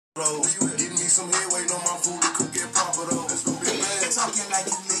Getting me some head, waiting on my food to cook it proper though. Let's go big bag. Talking like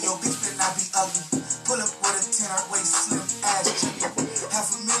you live your bitch better not be ugly. Pull up with a 10 waist slim ass chicken.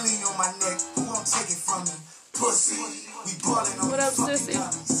 $500,000 on my neck, who won't take it from me? Pussy, we ballin' on What up, fucking sissy?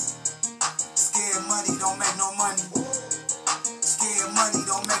 dummies. Scared money don't make no money. Scared money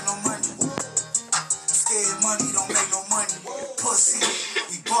don't make no money. Scared money don't make no money. Pussy,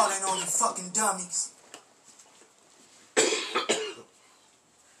 we ballin' on you fucking dummies.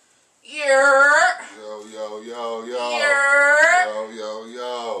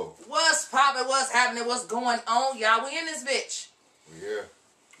 Yo. What's poppin'? What's happening? What's going on, y'all? We in this bitch. Yeah.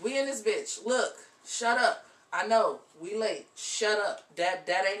 We in this bitch. Look, shut up. I know, we late. Shut up. That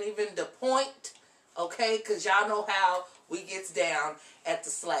ain't even the point, okay? Because y'all know how we gets down at the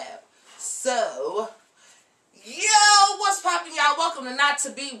slab. So, yo, what's poppin', y'all? Welcome to Not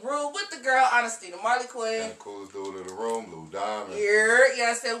To Be Rude with the girl, Honesty, the Marley Quinn. And the coolest dude in the room, Blue Diamond. Here,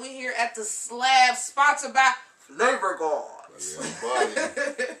 yeah, I said we here at the slab, sponsored by Flavor Gods. Yeah,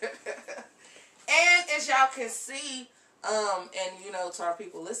 And as y'all can see, and you know, to our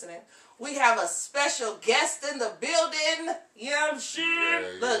people listening, we have a special guest in the building. You know what I'm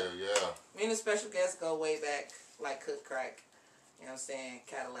saying? Look, me and the special guest go way back, like Cook Crack. You know what I'm saying?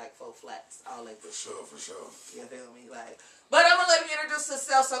 Cadillac, 4 flats, all that good shit. For sure. You feel me? Like, but I'm gonna let him introduce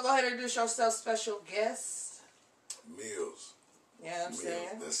himself. So go ahead and introduce yourself, special guest. Meals. You know what I'm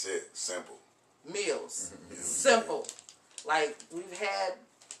saying? That's it. Simple. Meals. Simple. Like, we've had,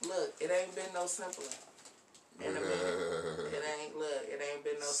 look, it ain't been no simpler in a minute. It ain't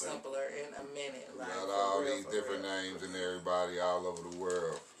been no simpler in a minute. Like, got all these different names and everybody all over the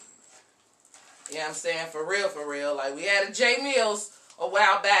world. You know what I'm saying? For real. Like, we had a Jay Mills a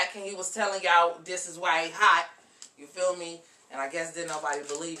while back, and he was telling y'all this is why he hot. You feel me? And I guess didn't nobody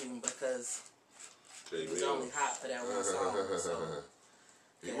believe him because he was only hot for that one song. So.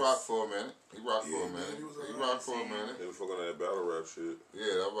 He rocked for a minute. He rocked for a minute. He was fucking on that battle rap shit.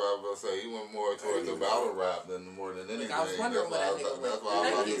 Yeah, that's what I was about to say. He went more towards the battle rap than more than anything. I was wondering what that nigga That's why I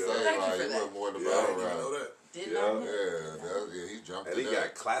was about to say, like, he went more to battle rap. Didn't know. Yeah, he jumped and in he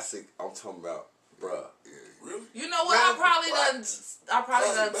got classic, I'm talking about, bruh. Really? You know what? I probably done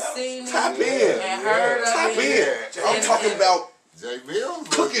seen it Tap in. and heard of Tap it. in. I'm talking about Jay Mills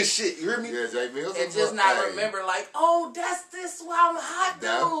cooking shit. You hear me? Yeah, Jay Mills. And just not remember, like, oh, that's this why I'm hot,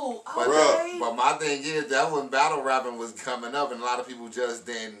 dude. Okay. But my thing is, that when battle rapping was coming up, and a lot of people just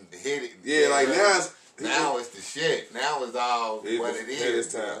didn't hit it. Yeah, like now it's the shit. Now it's all what it is. It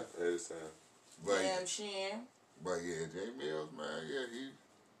is time. But yeah, Jay Mills, man, yeah,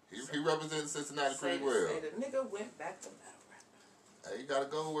 he represents Cincinnati pretty well. The nigga went back to battle rapping. Hey, you gotta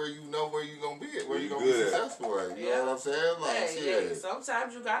go where you know where you gonna be at, where you gonna be successful at. You know what I'm saying? Like, hey,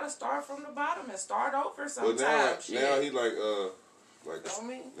 sometimes you gotta start from the bottom and start over sometimes. But now he like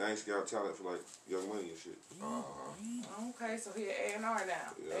now he's got talent for like Young Money and shit. Okay, so he an A&R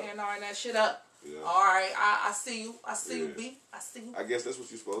now. A&R that shit up. Yeah. All right, I see you. I see you, B. I see you. I guess that's what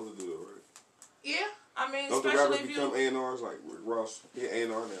you're supposed to do, though, right? Yeah, I mean, don't the especially rappers if become A&Rs like Rick Ross? He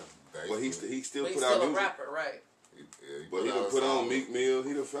an A&R now, but he still put out music. He's still a rapper, right? But he done put on Meek Mill.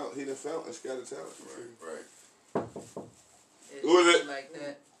 He done found and scattered talent. Right. Who is it? Like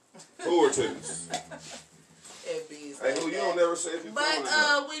that. Who are titties? Hey, who you don't never say if you. But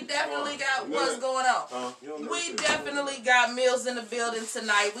we definitely got what's going on. We definitely got Mills in the building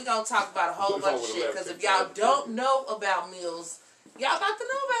tonight. We gonna talk about a whole bunch of shit because if y'all don't know about Mills, y'all about to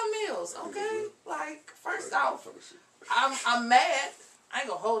know about Mills, okay? Like, first off, I'm mad. I ain't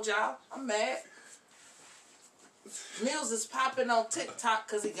gonna hold y'all. I'm mad. Mills is popping on TikTok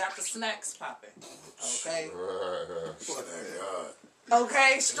because he got the snacks popping. Okay?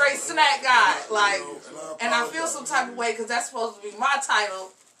 Okay? Straight snack guy. Like, and I feel some type of way because that's supposed to be my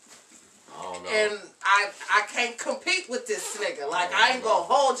title. And I can't compete with this nigga. Like, I ain't gonna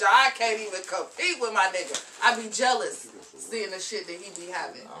hold y'all. I can't even compete with my nigga. I be jealous seeing the shit that he be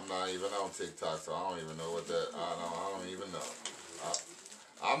having. I'm not even on TikTok, so I don't even know what that. I don't even know.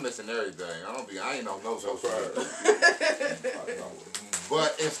 I'm missing everything. I ain't on no social media.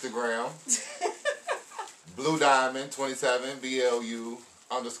 But Instagram, Blue Diamond 27,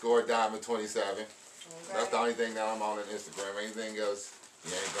 BLU_Diamond 27. Okay. That's the only thing that I'm on Instagram. Anything else,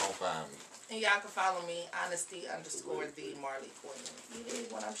 you ain't gonna find me. And y'all can follow me, Honesty_the Marley Quinn. You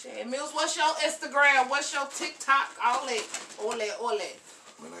dig what I'm saying? Mills, what's your Instagram? What's your TikTok? All that.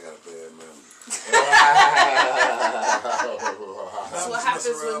 Man, I got a bad memory. That's what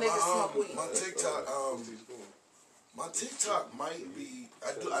happens when niggas smoke weed. My TikTok might be.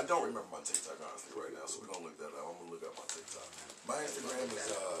 I don't remember my TikTok honestly right now, so we're gonna look that up. I'm gonna look up my TikTok. My Instagram is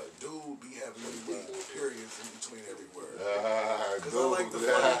dude be having me weak periods in between every word. Because I like the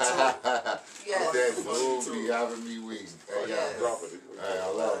funny week. Oh, Hey, yes. drop it. Hey, I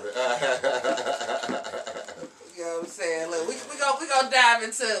love it. You know what I'm saying? Look, we gonna dive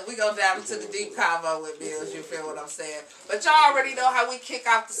into the deep convo with Bills. You feel what I'm saying? But y'all already know how we kick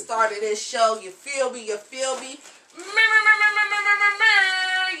off the start of this show. You feel me? You feel me? You know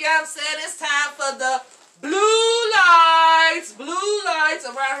what I'm saying? It's time for the blue lights. Blue lights.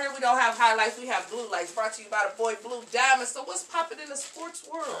 Around here we don't have highlights. We have blue lights. Brought to you by the boy Blue Diamond. So what's popping in the sports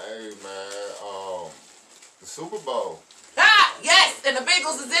world? Hey man, the Super Bowl. Ah, yes, and the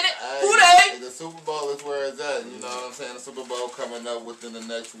Bengals is in it. Hey, Who they? the Super Bowl is where it's at. You know what I'm saying? The Super Bowl coming up within the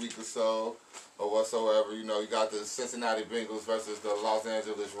next week or so, or whatsoever. You know, you got the Cincinnati Bengals versus the Los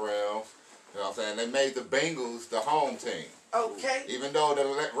Angeles Rams. You know what I'm saying? They made the Bengals the home team. Okay. Even though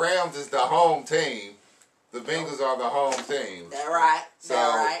the Rams is the home team, the Bengals are the home team. That right. So,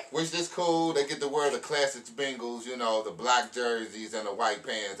 That right. which is cool. They get to wear the classic Bengals, you know, the black jerseys and the white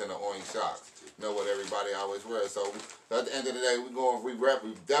pants and the orange socks. You know what everybody always wears. So at the end of the day, we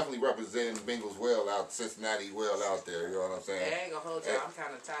definitely representing Bengals well out, Cincinnati well out there. You know what I'm saying? I ain't gonna hold y'all. I'm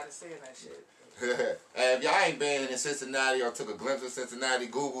kind of tired of seeing that shit. Hey, if y'all ain't been in Cincinnati or took a glimpse of Cincinnati,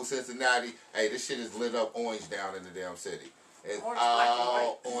 Google Cincinnati. Hey, this shit is lit up orange down in the damn city. It's Orange, black, and white.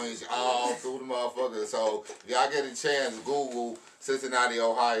 all orange all through the motherfucker. So if y'all get a chance, Google Cincinnati,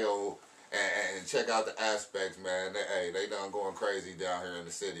 Ohio, and check out the aspects, man. They done going crazy down here in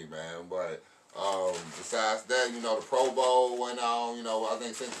the city, man. But besides that, you know, the Pro Bowl went on. You know, I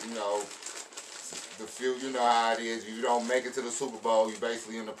think since, you know, the few, you know how it is. If you don't make it to the Super Bowl, you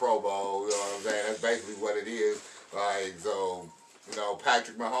basically in the Pro Bowl. You know what I'm saying? That's basically what it is. Like, so, you know,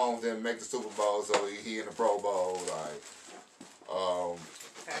 Patrick Mahomes didn't make the Super Bowl, so he in the Pro Bowl. Like,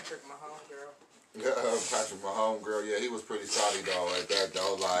 Patrick Mahomes, girl. Patrick Mahomes, girl, yeah, he was pretty salty though at that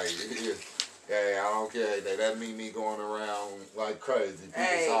though. Like, hey, I don't care. That mean me going around like crazy. People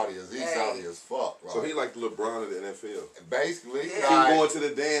salty as fuck. Like, So he like the LeBron of the NFL. Basically, Yeah. He like, going to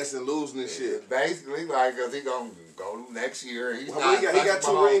the dance and losing and shit. Basically, like, cause he gonna go next year. He's Well, not. he got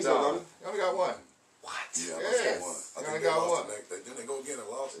 2 rings on him. He only got one. What? Yeah, Yes. one. I Only think they got lost one. the next. Didn't they go again and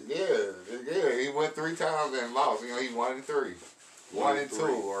lost it? Yeah. He went 3 times and lost. You know, he 1-3.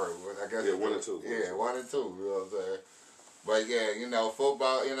 1-2, or I guess. Yeah, 1-2. Yeah, 1-2. You know what I'm saying? But yeah, you know,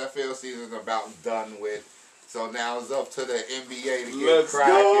 football, NFL season's about done with. So now it's up to the NBA to get Let's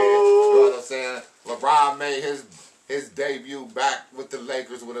cracking. go. You know what I'm saying? LeBron made his debut back with the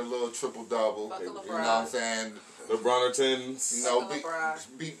Lakers with a little triple-double. Fuck You know LeBron. what I'm saying? LeBronatons. You know, Fuck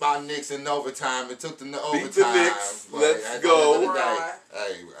LeBron. beat by Knicks in overtime. It took them to overtime. Beat the Knicks. But Let's at the go. end of the day,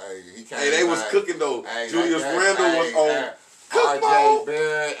 LeBron. he came Hey, they was back. cooking though. Hey, Julius hey, Randle hey, was on. Cook RJ mode.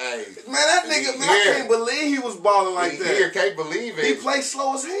 Barrett, hey. Man, that nigga, man, I can't believe he was balling like that. Here, can't believe it. He played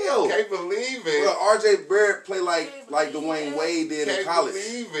slow as hell. Can't believe it. Well, RJ Barrett played like Dwayne Wade did in Can't college.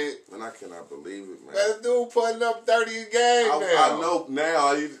 believe it. Man, I cannot believe it, man. That dude putting up 30 a game now. I know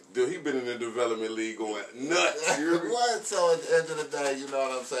now. He been in the development league going nuts. You hear me? What? So at the end of the day, you know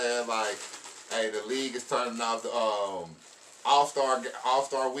what I'm saying? Like, hey, the league is turning off the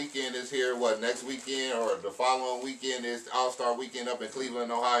All-Star weekend is here. What, next weekend or the following weekend is All-Star weekend up in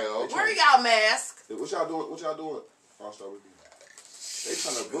Cleveland, Ohio. Where y'all mask? What y'all doing? All-Star weekend. They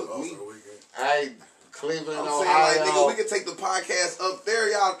trying to book me. Hey, Cleveland, I'm Ohio. saying, like, nigga, we can take the podcast up there.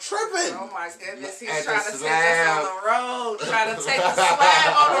 Y'all tripping. Oh my goodness, he's At trying the to take slab. us on the road. Trying to take the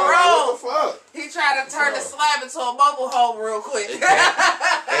slab on the road. What the fuck? He tried to turn the slab into a mobile home real quick.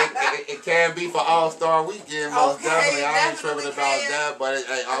 It can be for All-Star weekend, most Okay, definitely. I ain't definitely tripping about can. that, but hey,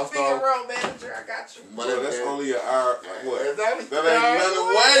 Figure All-Star. road manager, I got you. But Bro, that's only an hour. What? That ain't That ain't nothing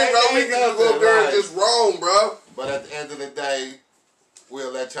way, bro. We can just go up there and just roam, bro. But at the end of the day,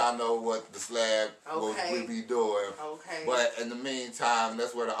 we'll let y'all know what the slab will be doing. Okay. But in the meantime,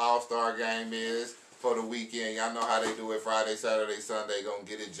 that's where the All-Star game is for the weekend. Y'all know how they do it Friday, Saturday, Sunday. Gonna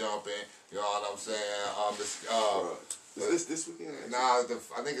get it jumping. You know what I'm saying? Is this weekend? Nah, I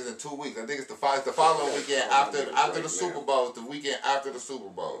think it's in 2 weeks. I think it's the following weekend after the Super Bowl. It's the weekend after the Super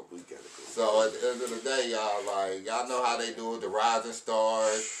Bowl. We gotta go. So at the end of the day, y'all know how they do it. The Rising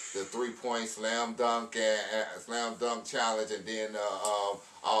Stars, the 3-point slam dunk and slam dunk challenge, and then the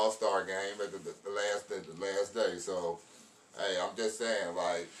All-Star game at the last day. So hey, I'm just saying,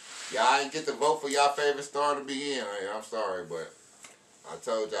 like, y'all ain't get to vote for y'all favorite star to be in. Hey, I'm sorry, but I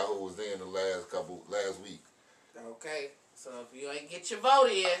told y'all who was in the last week. Okay. So if you ain't get your vote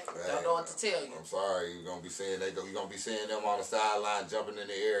in, don't know what to tell you. I'm sorry, you're gonna be seeing them on the sideline jumping in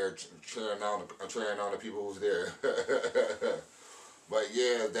the air, cheering on the people who's there. But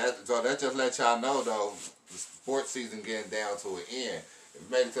yeah, that just let y'all know though, the sports season getting down to an end. If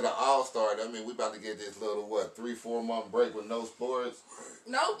we made it to the All-Star, that mean we about to get this little 3-4 month break with no sports.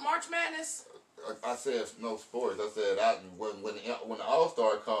 Nope, March Madness. I said no sports. I said when the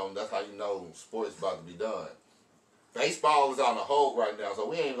All-Star comes, that's how you know sports about to be done. Baseball is on the hold right now, so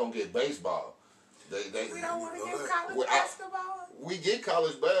we ain't gonna get baseball. We don't want to get college basketball. We get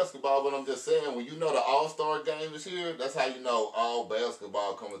college basketball, but I'm just saying, when you know the All-Star game is here, that's how you know all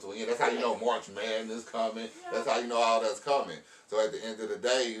basketball coming to an end. That's how you know March Madness coming. Yeah. That's how you know all that's coming. So at the end of the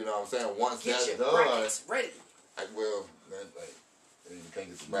day, you know what I'm saying, once get that's your done, brackets ready. You can't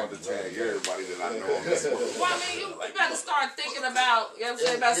get the brackets tag everybody that I know. Well, I mean, you better start thinking about, you know what I'm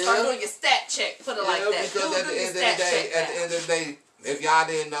saying, you better start doing your stat check, put it like that. Because at the end of the day, if y'all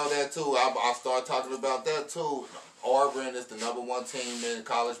didn't know that too, I'll start talking about that too. Auburn is the #1 team in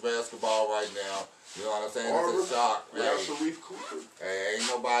college basketball right now. You know what I'm saying? Auburn, it's a shock. Sharif Cooper. Hey, ain't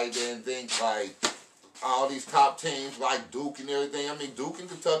nobody didn't think like all these top teams like Duke and everything. I mean, Duke and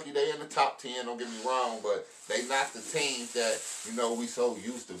Kentucky, they in the top 10, don't get me wrong, but they not the teams that, you know, we so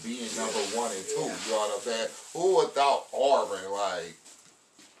used to being #1 and 2. You know what I'm saying? Who would thought Auburn, like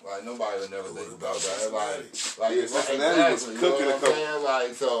nobody would never think about that. Like Cincinnati was cooking a couple.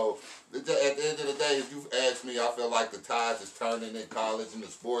 Like, so at the end of the day, if you ask me, I feel like the tide is turning in college and the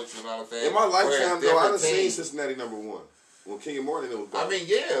sports. You know what I'm saying? In my lifetime, though, I done seen Cincinnati #1. When Kenyon Martin was gone. I mean,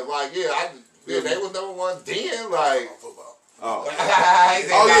 they was #1 then. Like, Football. Oh,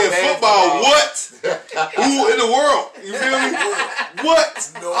 football. What? Who in the world? You feel me?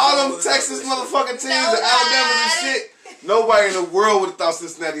 What? All them Texas motherfucking teams, the Alabama and shit. Nobody in the world would have thought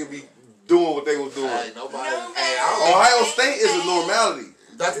Cincinnati would be doing what they was doing. Hey, Ohio State is a normality.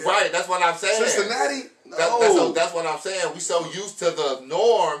 That's right. That's what I'm saying. Cincinnati? No. That's what I'm saying. We so used to the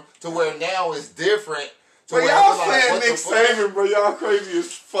norm to where now it's different. But y'all saying Nick Saban, bro. Y'all crazy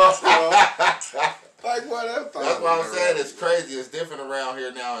as fuck, bro. Like, whatever. That's what I'm saying. It's crazy. It's different around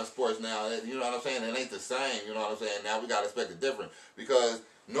here now in sports now. You know what I'm saying? It ain't the same. You know what I'm saying? Now we got to expect it different. Because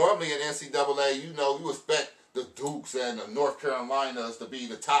normally in NCAA, you know, you expect the Dukes and the North Carolinas to be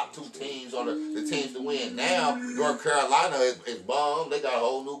the top 2 teams or the teams to win. Now, North Carolina is bum. They got a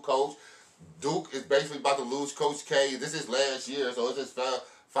whole new coach. Duke is basically about to lose Coach K. This is last year, so it's his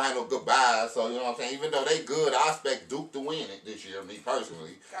final goodbye. So, you know what I'm saying? Even though they good, I expect Duke to win it this year, me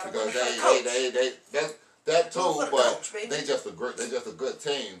personally. Because that too, but they just a good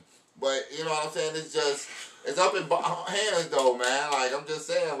team. But, you know what I'm saying? It's up in hands though, man. Like, I'm just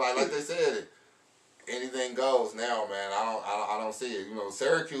saying, like they said, anything goes now, man. I don't see it. You know,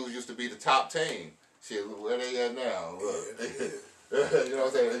 Syracuse used to be the top team. Shit, where they at now? Look. You know what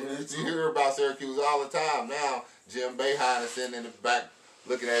I'm saying? You hear about Syracuse all the time. Now, Jim Boeheim is sitting in the back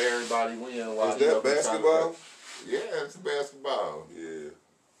looking at everybody win. While is that basketball? Yeah, it's basketball. Yeah.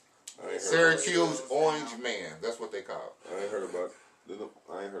 Syracuse Orange Man. That's what they call it. I ain't heard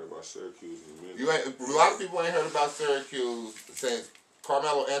about Syracuse in a minute. A lot of people ain't heard about Syracuse since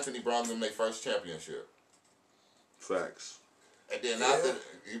Carmelo Anthony brought them their first championship. Facts. And then after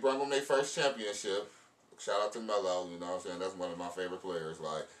he brought them their first championship, shout out to Melo, you know what I'm saying? That's one of my favorite players.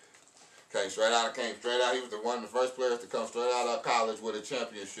 Like, came straight out. He was one of the first players to come straight out of college with a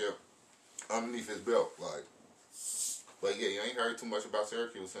championship underneath his belt. Like, but yeah, you ain't heard too much about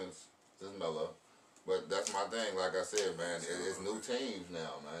Syracuse since Melo. But that's my thing. Like I said, man, it's new teams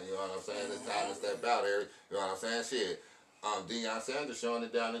now, man. You know what I'm saying? It's time to step out there. You know what I'm saying? Shit. Deion Sanders showing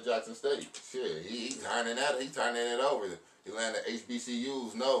it down in Jackson State. Shit, he turning it over. He letting the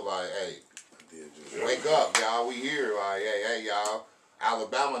HBCUs know, like, hey, wake up, y'all. We here. Like, hey, y'all.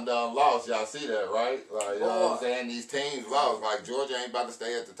 Alabama done lost. Y'all see that, right? Like, you know what I'm saying? These teams lost. Like, Georgia ain't about to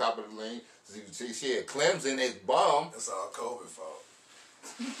stay at the top of the league. Shit, Clemson is bum. That's all COVID fault.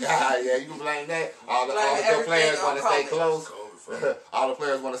 Yeah, you can blame that. All the good players want to stay close. All the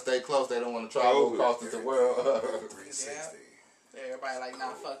players want to stay close. They don't want to travel across the world. 360. Everybody like, nah,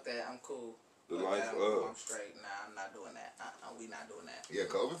 fuck that. I'm cool. I'm straight. Nah, I'm not doing that. We not doing that. Yeah,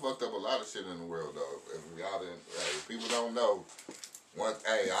 COVID fucked up a lot of shit in the world, though. If y'all didn't, people don't know.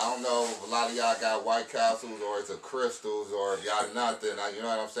 I don't know if a lot of y'all got White Castles or it's a Crystals or if y'all nothing. You know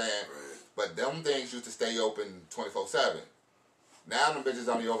what I'm saying? Right. But them things used to stay open 24/7. Now them bitches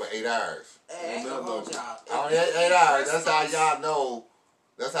only open 8 hours. Hey, ain't no whole job. Only 8 hours. That's how y'all know.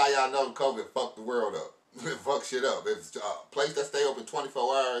 That's how y'all know COVID fucked the world up. It fucked shit up. If a place that stay open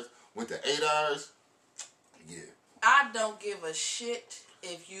 24 hours went to 8 hours, yeah. I don't give a shit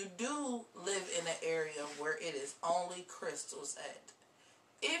if you do live in an area where it is only Crystals at.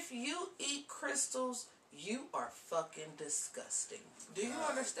 If you eat Crystals, you are fucking disgusting. Do you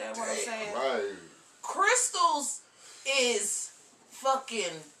understand what I'm saying? Right. Crystals is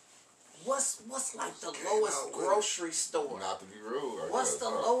fucking what's like the lowest grocery store? Not to be rude. What's the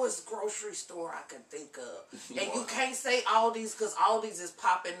lowest grocery store I can think of? And you can't say Aldi's because Aldi's is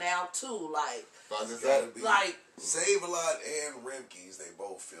popping now too. Like Save-A-Lot and Remke's, they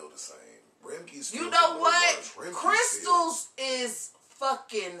both feel the same. Remke's. You know what? Crystals is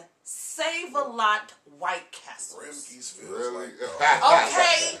fucking Save-A-Lot White Castle. Remke's feels Really? like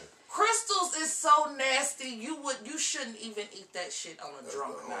Okay. Crystals is so nasty. You shouldn't even eat that shit on a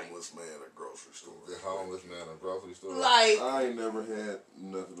drunk the night. homeless man at grocery store. The homeless man at grocery store. Like, I ain't never had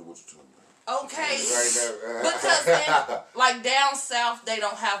nothing to what you talking about. okay, Right there. because like down south they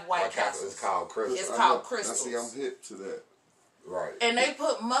don't have White Castles. It's called Crystal. It's I called know. Crystals. I see, I'm hip to that. Right. And they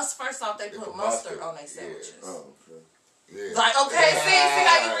put first off they put put mustard mustard, on their yeah. sandwiches. Oh, okay. Yeah. Like, okay, see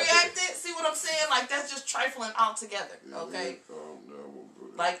how you reacted? See what I'm saying? Like, that's just trifling altogether, okay?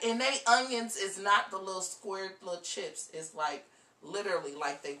 Like, and they onions is not the little square little chips. It's like, literally,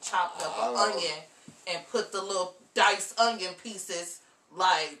 like they chopped up an onion and put the little diced onion pieces,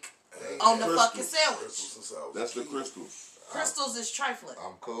 like, on the fucking sandwich. That's the Crystals. Crystals is trifling.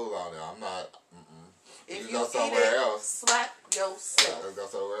 I'm cool on it. I'm not. If You you go eat somewhere it, else. slap yourself. Let's go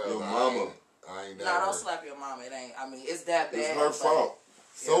somewhere else. Your mama. I ain't No, never. don't slap your mom. It ain't. I mean, it's that bad. It's her but- fault.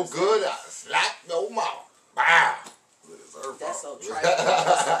 So good, I slap no mama. Wow. It's her That's fault. so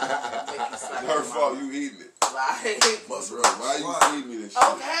trifling. Make you slap Her your fault. mama. You eating it. Like, Mustard Bro, on the why you slider. feed me this shit?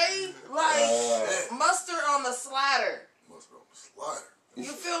 okay, like mustard on the slider. Mustard on the slider.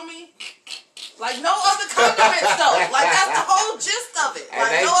 You feel me? Like no other condiments though. Like that's the whole gist of it. And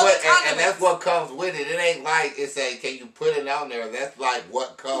Like they no other put, condiments. and that's what comes with it. It ain't like it say, can you put it on there? That's like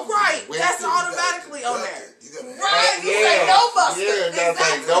what comes Right, with that's it. automatically on there. You gotta Right, you say no mustard. Yeah, that's Exactly.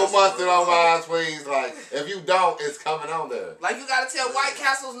 like no mustard on mine, please. Like if you don't, it's coming on there. Like you gotta tell White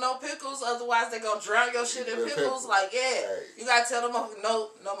Castles no pickles, otherwise they gonna drown your shit in pickles. Like you gotta tell them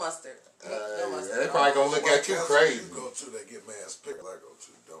no mustard. No mustard. They probably gonna look at you crazy. You go to, they get mass pickles. I go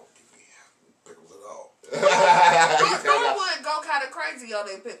to, don't give me pickles at all. Norwood go kind of crazy on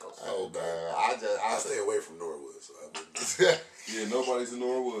their pickles. Oh man, I stay away from Norwood, so I wouldn't. Yeah, nobody's in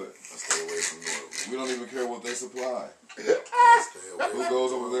Norwood. I stay away from Norwood. We don't even care what they supply. I stay away Who from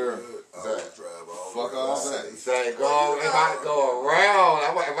goes over there? Norwood. I would drive all Fuck the all way that. to the Say go if I go around.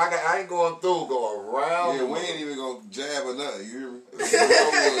 I ain't going through. Go around. Yeah, we ain't even gonna jab or nothing. You hear me? Norwood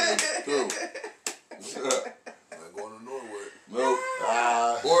is through. I'm not going to Norwood. No.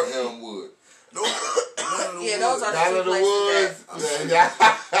 Or Elmwood. No, none of the Yeah, wood. those are None the of two the places woods.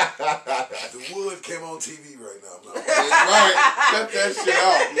 The wood came on TV right now. I'm not Right. Cut that shit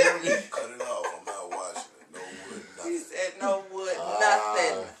off. You hear me? cut it off. I'm not watching it. No wood, that. He nothing. said no wood,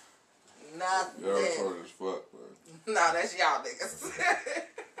 nothing. Y'all Nothing. retarded as fuck, man. No, that's y'all niggas.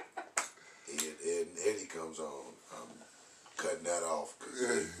 Ed and Eddie comes on. I'm cutting that off because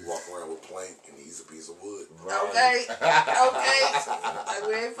they walk around with plank and he's a piece of wood. Okay? Okay? Like,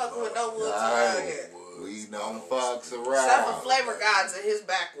 we ain't fucking with no woods around here. We don't fucks Except around. for Flavor Gods in his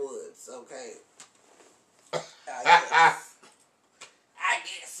backwoods, okay? I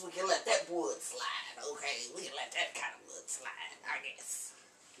guess we can let that wood slide, okay? We can let that kind of wood slide, I guess.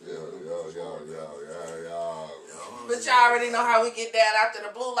 Yo. But y'all already know how we get down after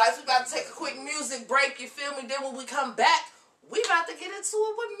the blue lights. We about to take a quick music break, you feel me? Then when we come back, we about to get into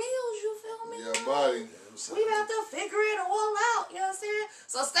it with meals, you feel me? Yeah, buddy. We about to figure it all out, you know what I'm saying?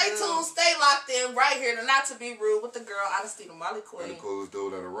 So stay tuned, stay locked in right here to Not To Be Rude with the girl, Honestina Molly And Queen. the coolest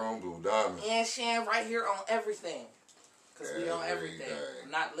dude in the room, Blue Diamond. And Shan right here on everything. Because we on everything. Everything.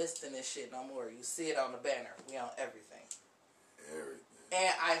 I'm not listing this shit no more. You see it on the banner. We on everything. Everything.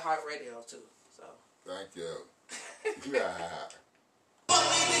 And iHeartRadio too. So Thank you. Yeah.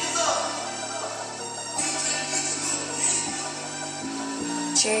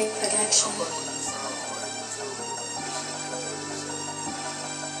 Cherry Production.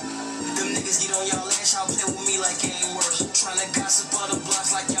 Them niggas get on y'all ass, y'all play with me like it ain't worse. Tryna gossip other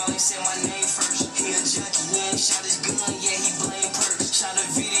blocks like y'all ain't say my name first. He a junkie, he ain't shot his gun, yeah, he blame perks. Shot a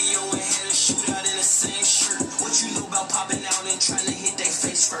video and had a shootout in the same shirt. What you know about popping out and tryna hit they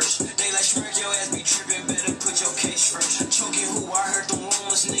face first? They like smirk your ass be trippin', better put your case first. Choking who? I heard the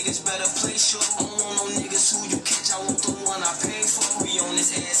rumors, niggas better play slow. I don't want no niggas who you catch, I want the one I pay for. We on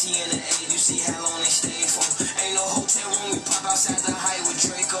this ass, he in the A, you see how long they stay for. Ain't no hotel room, we pop outside the height with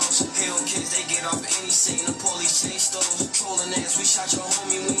Dracos. Hellcats, they get off any scene, the police chase those. Trolling ass, we shot your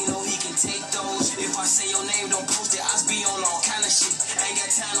homie, we know he can take those. If I say your name, don't post it, I be on all kind of shit. Ain't got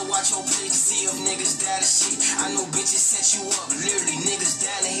time to watch your play to see if niggas die to shit. I know bitches set you up, literally niggas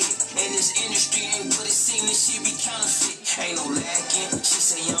down to hit. In this industry, ain't what it seem, this shit be counterfeit. Ain't no lacking, she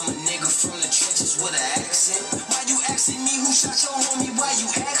say I'm a nigga from the trenches with an accent. Why you asking me who shot your homie, why you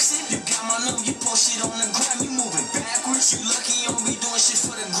asking? You got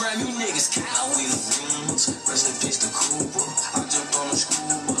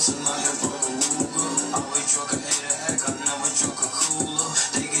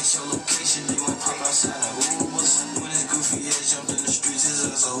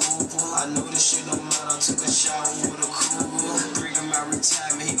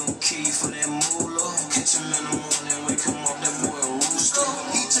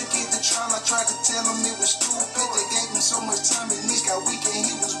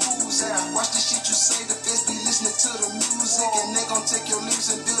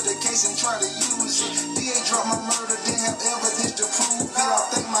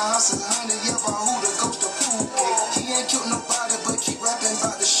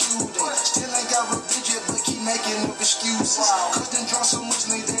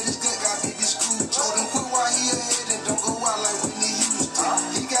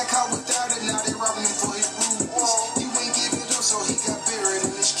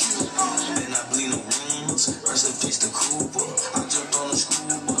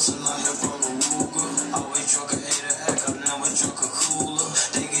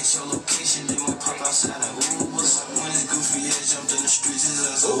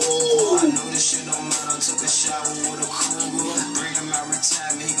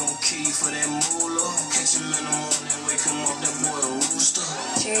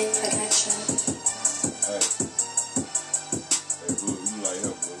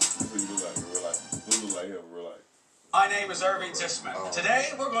Tissman. Today,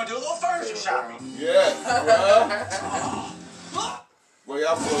 we're going to do a little furniture shopping. Yes, bro. Well,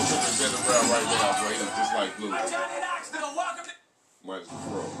 y'all boys put the bed around right now, bro. He's just like Blue. I'm Johnny Knoxville. Welcome to... Mine's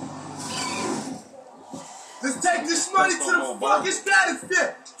pro. Let's take this money to the fucking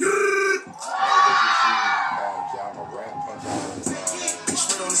battlefield. John Morant punch out. Bitch,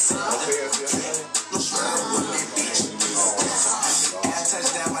 right on the side. Look around with me, bitch.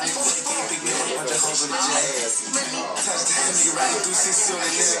 Touchdown, my nigga, put the game, big man. Punch a hole in the jack. Touchdown, nigga, right through 6 on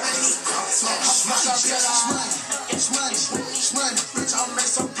the neck. It's money, bitch, I'll make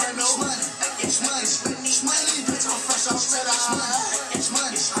some brand new money. It's money, bitch, I'm fresh off set out. It's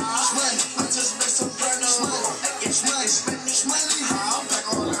money, I just make some brand new money. It's money, I'm back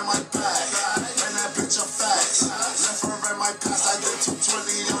all in my bag. Man, that bitch a facts. Left her in my past, I did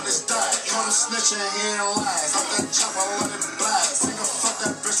 220 on this diet. Call him snitching, he ain't lies. Off that chop, I let it blast. Nigga, fuck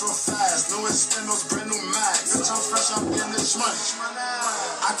that bitch real fast. New extendos, brand new max. Bitch, I'm fresh, I'm getting this money.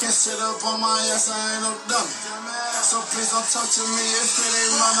 I can't sit up on my ass, I ain't no dummy. So please don't talk to me if it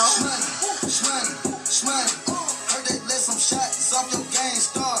ain't my no money. Shmoney. Heard they let some shots off your game,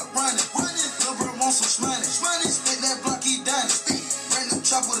 start running. Lil' bro want some shmoney. Stick that block, he done it. Brand new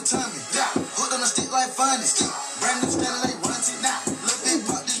chop with a tummy. Hood on a stick like funny. Brand new standing like runty. Look, they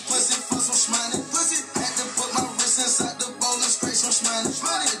pop this pussy for some shmoney. Had to put my wrist inside the bowl and scrape some shmoney.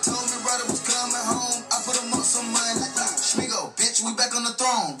 They told me brother was coming home. I put him up some money. Schmigo, bitch, we back on the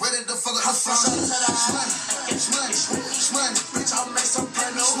throne. Ready to fuck up the front. Shmoney, bitch, I'll make some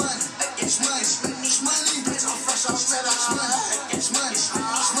brand new money. It's money, bitch, I'm fresh off set out. It's money,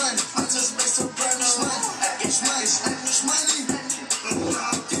 I just make some brand new money. It's money.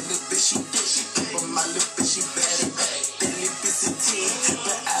 That little bitch, she but my little bitch, she bad. That little bitch,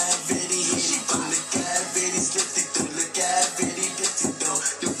 but I already hit it. Don't look, I already slipped it. Don't look, I already dipped it, though.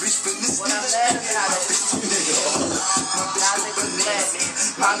 The bitch been this bitch. My bitch too nigga. My bitch go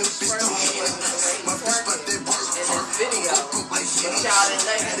bananas. My little bitch don't hit it. My bitch, but they work. Video. But y'all didn't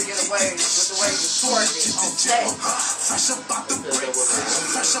let her get away with the way you twerking on set. Fresh about the bricks.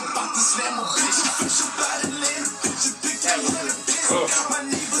 Fresh about the slam a bitch. Fresh about the land. Bitch, you pick that little bitch. My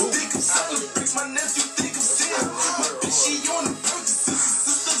neighbors think I'm selling bricks. My nephew think I'm Sam. My bitch, she on the purchases.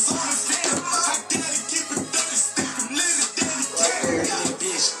 Sisters on the fam. I gotta keep it dirty. Stick from little daddy. Yeah,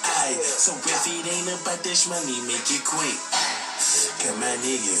 bitch, aye. So if it ain't about this money, make it quick. Cause my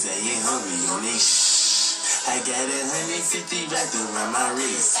niggas, they ain't hungry on they I got 150 wrapped around my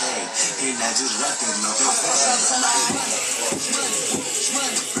wrist, hey, and I just rockin' off the front.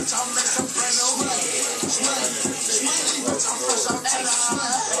 Shmoney, bitch, I'll make some brand new money. Shmoney, bitch, I'm fresh off the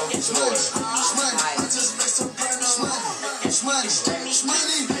line. Shmoney, I just make some brand new money. Shmoney,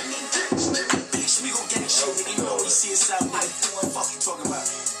 bitch, we gon' get shit, nigga. You know when you see us out, nigga. What the fuck you talking about?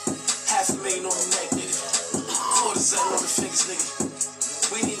 $500,000 on the neck, nigga. $47 on the fingers, nigga.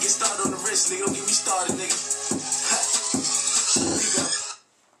 We ain't even get started on the wrist, nigga. Don't get me started, nigga.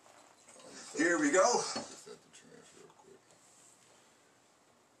 Here we go.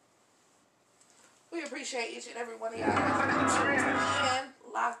 We appreciate each and every one of y'all and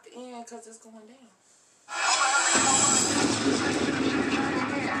locked in because it's going down.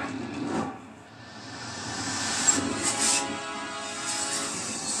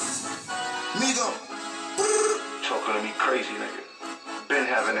 Migo. Talking to me crazy, nigga. Been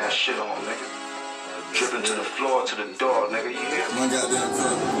having that shit on, nigga. Dripping to the floor, to the door, nigga. You hear me? My goddamn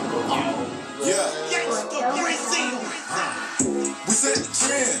car. Yeah. We set the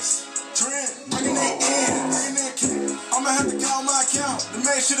trends. Bringing it in. I'ma have to count my account to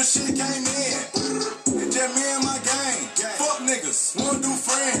make sure the shit came in. It's just me and my gang. Fuck niggas, wanna do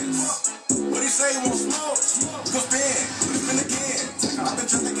friends. What he say, won't smoke? We gon' spin again. I've been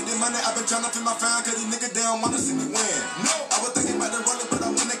trying to get the money, I've been trying to fit my fan, cause these niggas they don't wanna see me win. I was thinking about the roller, but I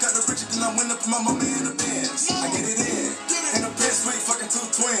went and got the riches, then I went up for my mama in the Benz. I get it in a bitch sweet, fucking 2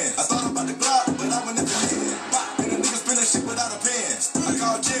 twins. I thought about the Glock, but I went at the head. And the niggas spinning shit without a pen. I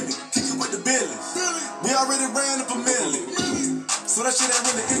called Jimmy, kick it with the Billy. We already ran up a million. So that shit ain't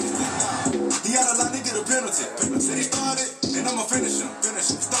really interesting. He had a line to get a penalty. Said he started, and I'ma finish him.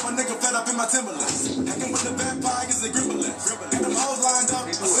 Stop a nigga fed up in my Timberlands. Hanging with the vampires and gremlins. And them hoes lined up,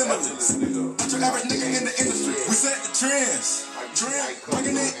 assemblies. Not your average nigga in the industry. We set the trends.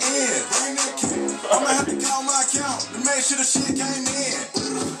 Bringing it in. I'ma have to count my account to make sure the shit came in.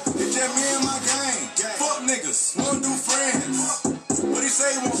 It's just me and my gang. Fuck niggas, wanna do friends. What he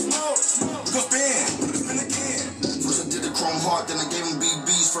say, won't smoke? We gon' spin again. First I did the chrome heart, then I gave gave him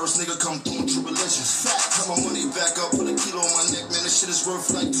BBs. First nigga come through in tribulations. Cut my money back up, put a kilo on my neck, man. This shit is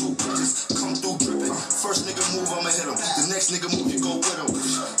worth like 2 bitches. Come through dripping. First nigga move, I'ma hit him. The next nigga move, you go with him.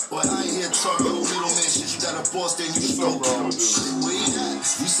 Boy, I ain't here talking no middleman shit. You got a boss, then you just go get him. Shit, where you at?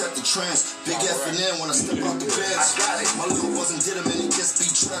 We set the trance. Big F and N when I step out the bed. My little wasn't did him and he gets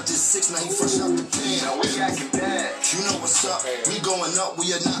beat trapped at 6. Now he fresh out the pen. Now we acting bad. You know what's up. We going up,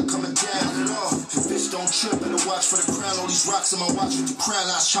 we are not coming down at all. Your bitch don't trip, better watch for the crown. All these rocks in my watch with the crown,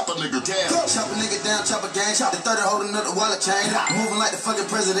 I chop a nigga down. Chop a nigga down, chop a gang. The 30 holding up the wallet chain. Moving like the fucking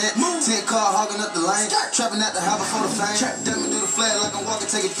president. 10 car hogging up the lane. Trapping at the house before the fame. Trap them and do the flag like I'm walking,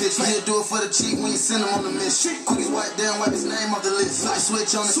 take a picture. He'll do it for the cheap when you send him on the mission. Quick as white down, wipe his name off the list. Flip the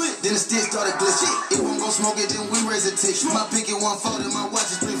switch on it, then the stick started glitching. If I'm gon' smoke it, then we raise a tick. My picket 140, my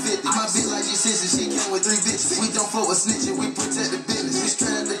watch is 350. My bitch like G6, she came with 3 bitches. We don't fuck with snitching, we protect the business. We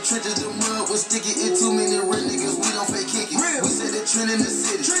straight out the trenches, the mud was sticky. It too many real niggas, we don't fake kick it. We set the trend in the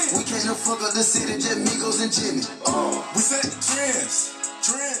city. We can't no fuck up the city, just Migos and Jimmy. We set the trends.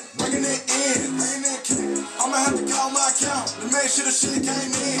 Bringing it in. I'ma have to call my account to make sure the shit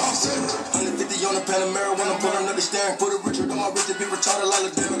came in. 150 on the Panamera when I'm pulling up the steering. Put a Richard on my wrist to be retarded like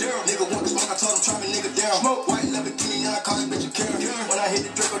a damn. Nigga want to smoke, I told him try me nigga down. Smoke white Lamborghini, I call that bitch a Karen. When I hit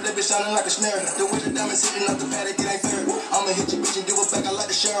the Draco, that bitch shining like a snare. The way the diamonds hitting up the paddock, it ain't fair. I'ma hit your bitch and give her back, I like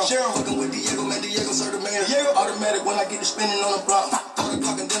the Cheryl. Fucking with Diego, man, Diego serve the mayor. Automatic when I get to spinning on the block. Throw the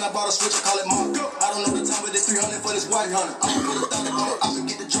clock and then I bought a switch, I call it Mark. I don't know the time, but it's 300 for this white hunter. I'ma put $1,000 on it, I can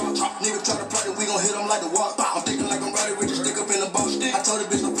get the drop. Nigga try to plot it, we gon' hit him like the walk. I'm thinking like I'm riding with stick up in the box. I told the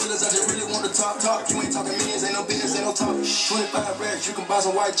bitch no feelings, I just really want to talk. You ain't talking millions, ain't no business, ain't no talk. 25 racks, you can buy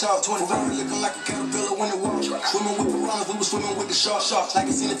some white chalk. 25 looking like a caterpillar when it walks. Swimming with piranhas, we was swimming with the sharks. I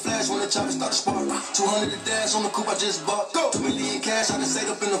can see the flash when the chopper start to spark. 200 the dash on the coupe I just bought. 2 million cash, I done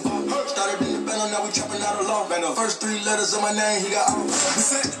saved up in the vault. Started in the banner, now we dropping out of law. First 3 letters of my name, he got all. We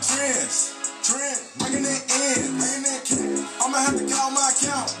set the trends. Bringing it in. I'ma have to call my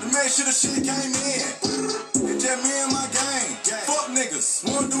account to make sure the shit came in. It's just me and my gang. Fuck niggas,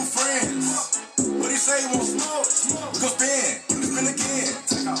 wanna do friends. What he say, he want smoke? We gon' spin. We spin again.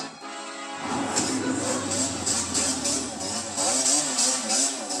 Take off.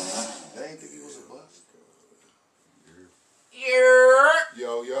 They ain't think he was a bust.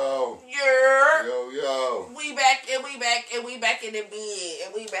 Yo. We back and we back and we back in the bed.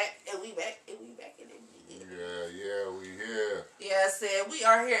 And we back and we back and we back in the bed. Yeah, we here. Yeah, I said we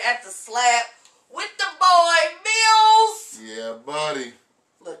are here at the slab with the boy Mills. Yeah, buddy.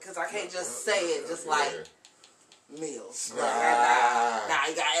 Look, cause I can't just say it just like Mills. Nah,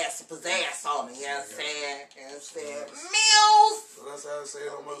 you gotta add some pizzazz on it, you know what I'm saying? You know what I'm saying? Mills! So that's how I say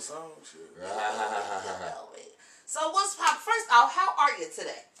it on my song, shit. So what's pop? First off, how are you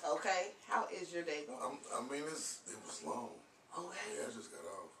today? Okay, how is your day going? I mean, it was long. Okay. Yeah, I just got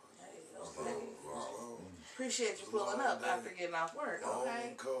off. Hey, It was okay. long. Appreciate you pulling up after getting off work. Long Okay.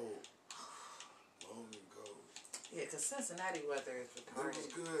 and cold. Long and cold. Yeah, cause Cincinnati weather is It retarded. was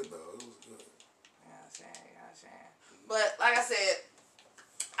good though. It was good. You know what I'm saying? But like I said,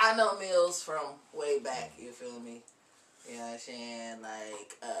 I know Mills from way back. You feel me? You know what I'm saying?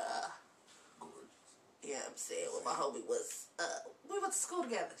 Like, yeah, I'm saying what my homie was. We went to school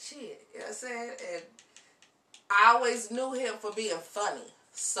together. Shit, you know what I'm saying? And I always knew him for being funny.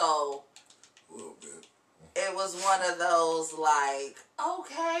 So A little bit. it was one of those like,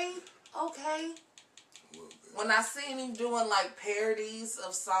 okay. A little bit. When I seen him doing like parodies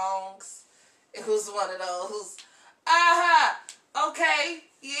of songs, it was one of those, okay,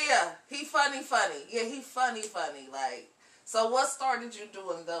 yeah, he funny. Yeah, he funny. Like, so what started you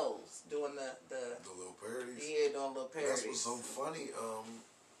doing those? Doing the little parodies. yeah, doing little parodies. That's what's so funny.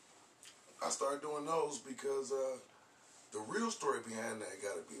 I started doing those because the real story behind that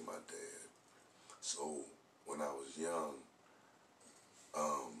got to be my dad. So when I was young,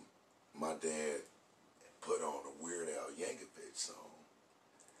 my dad put on a Weird Al Yankovic song.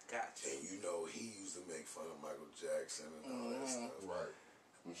 Gotcha. And you know, he used to make fun of Michael Jackson and all that stuff. Right.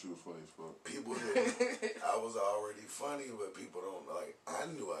 When she was funny as fuck. People, I was already funny, but people don't like. I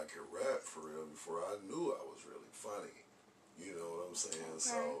knew I could rap for real before I knew I was really funny. You know what I'm saying? Okay.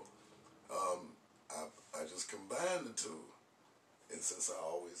 So, I just combined the two. And since I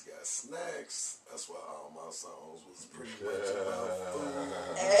always got snacks, that's why all my songs was pretty much about food.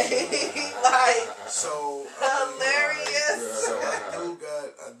 Like, So hilarious. So I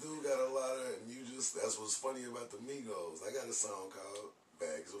do got a lot of, and you just, that's what's funny about the Migos. I got a song called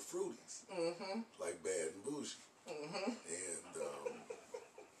Bags of Fruities, like Bad and Bougie, and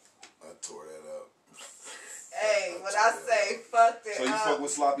I tore that up. Hey, when I say fuck it So you up, fuck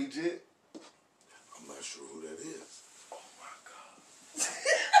with Sloppy Jit? I'm not sure who that is.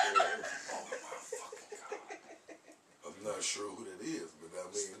 not sure who that is, but I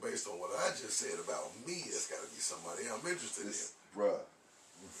mean, based on what I just said about me, it's got to be somebody I'm interested in. Bruh,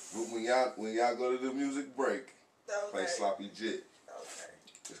 when y'all go to the music break, play Sloppy Jit. Okay.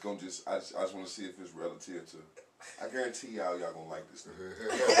 It's gonna I just want to see if it's relative to. I guarantee y'all gonna like this thing.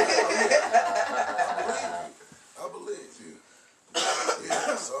 I believe you.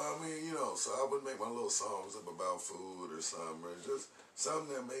 Yeah, so I mean, you know, so I would make my little songs up about food or something, or just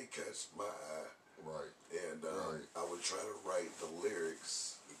something that may catch my eye. Right. And I would try to write the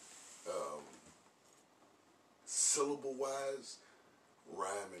lyrics syllable-wise,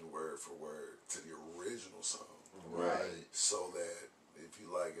 rhyming word for word to the original song. Right. So that if you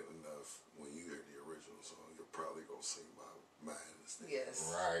like it enough, when you hear the original song, you're probably going to sing my mind instead. Yes.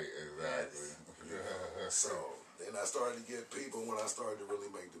 Right, exactly. Yes. So then I started to get people, when I started to really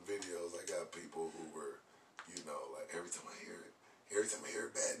make the videos, I got people who were, you know, like every time I hear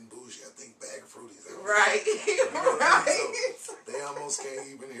Bad and Bougie, I think Bag of Fruities. Right. You know Right. So they almost can't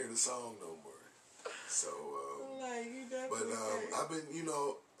even hear the song no more. So, but I've been, you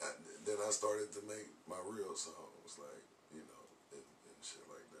know, then I started to make my real songs, like, you know, and shit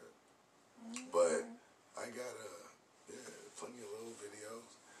like that. But I got plenty of little videos.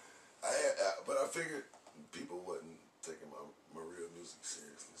 But I figured people wasn't taking my real music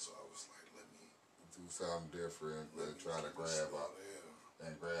seriously, so I was like, let me do something different and try to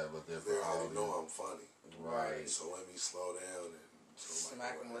grab a different They already audience. know I'm funny. Right. So let me slow down and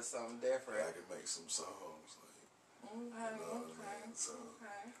Smack them with something I different. can make some songs. Like, Okay. you know what I mean? So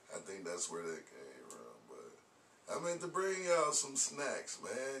Okay. I think that's where that came from. But I meant to bring y'all some snacks,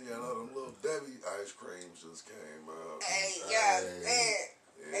 man. You know, them little Debbie ice creams just came out. Hey, God, man.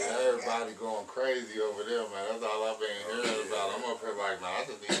 Everybody going crazy over there, man. That's all I've been hearing about. I'm up here like, man, I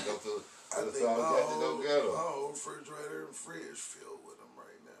just need to go to I the think song my to go get them. whole refrigerator and fridge filled with them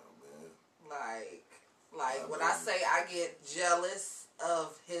right now, man. Like when I say I get jealous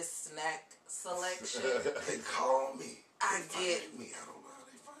of his snack selection, They call me. I They get- find me. I don't know how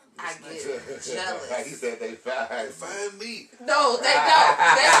they find me. I get He jealous. said they fine. They find me. No, they don't.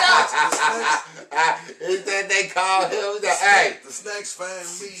 They don't. He said they called him. He said, hey. The snacks find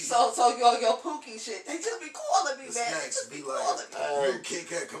me. So your Pookie shit, they just be calling me, The man. They snacks just be calling like, me. little Kit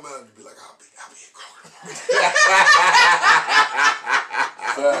Kat come out and be like, I'll be in Kroger.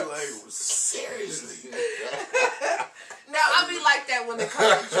 I'll be like, seriously? Now I be like that when it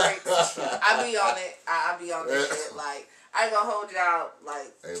comes to drinks. I be on it. I be on this shit. Like I ain't gonna hold y'all.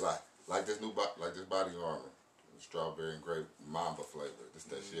 Like Hey, like this body armor, strawberry and grape Mamba flavor. This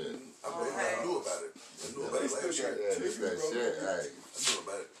that shit. I knew about it. I knew about it last year. Yeah, this that shit. Hey, I knew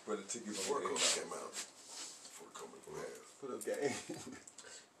about it But the tickets before on the COVID came out. Before COVID came out. Put up game.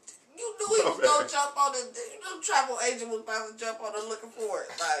 you knew he was gonna jump on it. You knew travel agent was about to jump on it looking for it.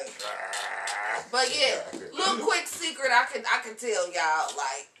 Like, but yeah, little quick secret I can tell y'all.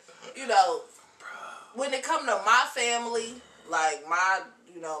 Like, you know, when it come to my family, like my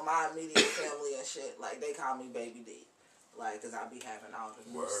immediate family and shit, like they call me Baby D, like, cause I be having all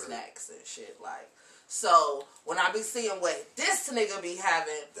the new snacks and shit, like. So when I be seeing what this nigga be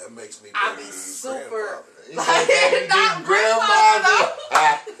having, That makes me I Baby be D's super grandfather. like not grandfather,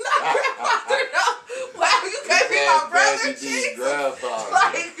 not grandfather. No, wow, you can't be my brother, Jesus.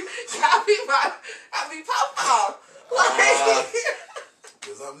 Like I be papa. Like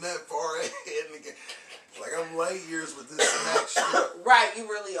Because I'm that far ahead in the game. Like, I'm light years with this snack shit. right, you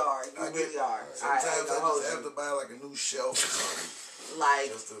really are. You really are. Sometimes I ain't gonna hold just you. have to buy like a new shelf or something. Like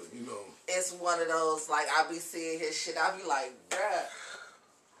Just to, you know. it's one of those, like, I be seeing his shit, I be like, bruh,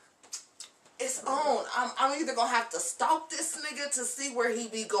 it's on. I'm either gonna have to stalk this nigga to see where he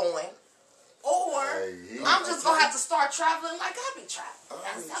be going, or I'm just gonna have to start traveling like I be traveling.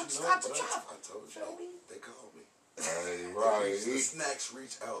 I just got to travel. I told you. They called me. Hey, The right. snacks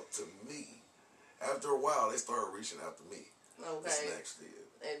reach out to me. After a while, they started reaching out to me. The Okay. snacks did.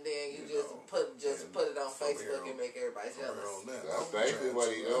 And then you You just know, put and it on from Facebook here and make everybody jealous. On that. That's I'm basically trying what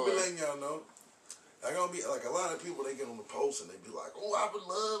to- he I'll be doing. letting y'all know. I gonna be like a lot of people. They get on the post and they be like, "Oh, I would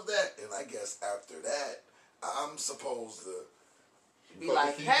love that." And I guess after that, I'm supposed to Be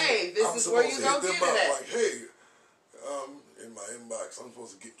like, hey, this I'm is where supposed you to gonna hit get them it up at. like, hey, in my inbox, I'm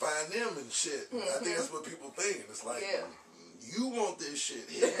supposed to find them and shit. I think that's what people think. It's like, Yeah. you want this shit,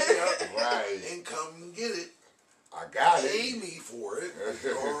 hit me up, Right. and come and get it. I got Pay it. me for it,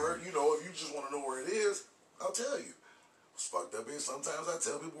 or you know, if you just want to know where it is, I'll tell you. What's fucked up is sometimes I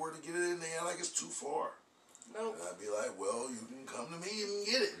tell people where to get it, and they act like it's too far. Nope. And I'd be like, well, you can come to me and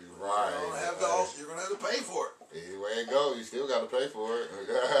get it. Right. You don't have to. You're gonna have to pay for it. Either way it goes, you still got to pay for it.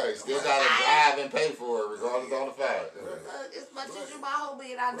 You still got to drive and pay for it, regardless on the fact. As much as you my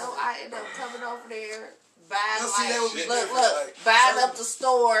homie, and I know I end up coming over there buying see, that would be different, like, buying certain- up the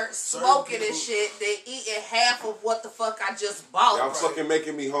store, smoking and people- shit, then eating half of what the fuck I just bought. Y'all fucking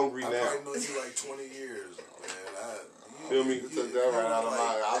making me hungry I now. probably know you like 20 years, man. Feel me? You took that right out of my.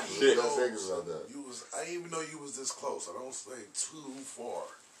 I was Shit. just thinking about that. I didn't even know you was this close. I don't stay too far.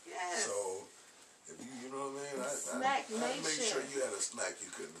 Yes. So, if you know what I mean? Snack I make nation. sure you had a snack you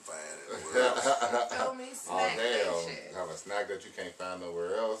couldn't find anywhere else. Feel me? Oh Snack damn! nation. Have a snack that you can't find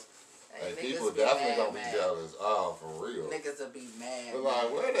nowhere else. Hey, Like, niggas people be definitely mad, gonna be man. jealous. Oh, for real. Niggas will be mad. But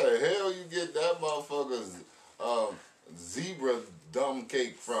like, where the hell you get that motherfucker's zebra dumb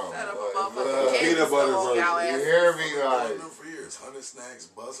cake from? Set up a Like, motherfucking cake peanut butter store, version. y'all You asses. hear me? I've Like, known them for years. Honey Snacks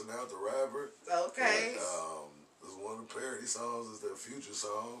busting out the rapper. Okay. This is one of the parody songs. Is their Future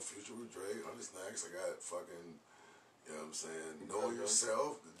song. Future with Drake. Honey Snacks. I got fucking, you know what I'm saying? Know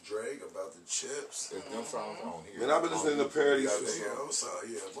Yourself. Drake about the chips. it's them songs on here. Man, I've been listening to parodies. I'm sorry.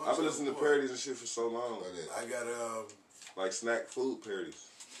 Yeah, I've been listening to parodies and shit for so long. I got Like snack food parodies.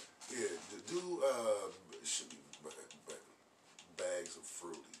 yeah. To do should be bags of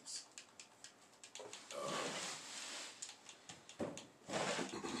fruities.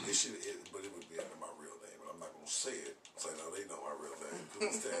 But it would be under my real name, and I'm not gonna say it. So now they know my real name.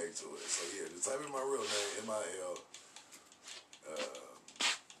 Put this tag to it. So yeah, just type in my real name, MIL,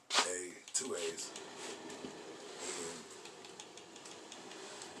 two A's,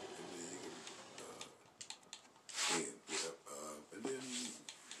 and then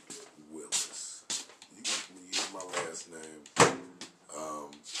Willis. You can use my last name. Our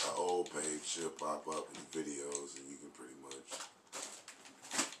old page should pop up in the videos, and you can pretty much.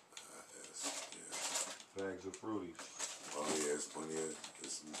 Bags of fruities. Oh yeah, it's plenty of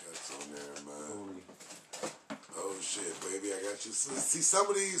some cuts on there, man. Oh shit, baby, I got you. See some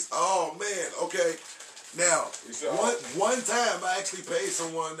of these. Oh man, okay. Now, one time I actually paid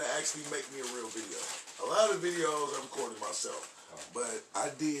someone to actually make me a real video. A lot of videos I recorded myself, but I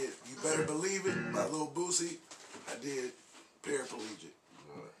did. You better believe it. My little Boosie, I did paraplegic,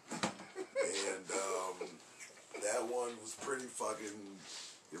 and that one was pretty fucking.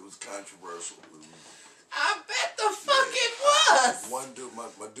 It was controversial. I bet the fuck it was. One dude, my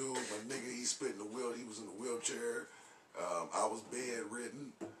nigga, he spit in the wheel. He was in a wheelchair. I was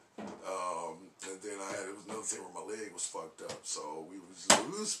bedridden. And then it was another thing where my leg was fucked up. So we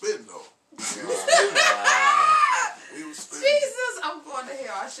was spitting though. We was spitting. Jesus, I'm going to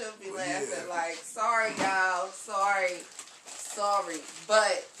hell. I shouldn't be laughing. Yeah. Like, sorry, y'all. Sorry.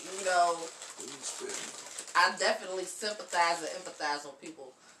 But, you know, We was spitting. I definitely sympathize and empathize with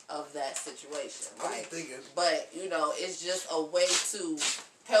people of that situation. I was Like, thinking. but, you know, it's just a way to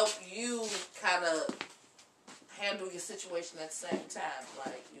help you kind of handle your situation at the same time.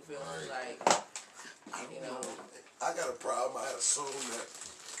 Like, you feel me? Like, you know. I got a problem. I assume that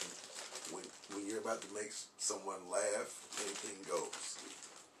when you're about to make someone laugh, anything goes.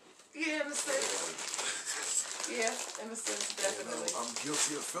 Yeah, in a sense. Yeah, in a sense, definitely. I'm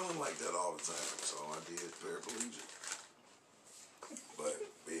guilty of feeling like that all the time. So I did paraplegic. But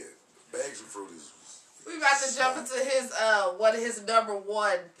yeah, bags of fruities. We about to jump into his one of his number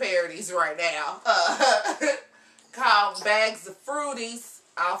one parodies right now. Called Bags of Fruities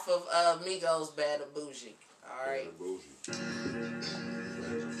off of Migos' Bad and Bougie. Alright.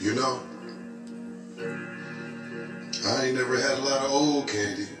 You know, I ain't never had a lot of old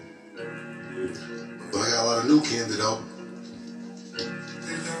candy, but I got a lot of new candy though.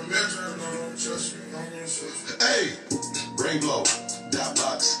 Hey, brain blow, dot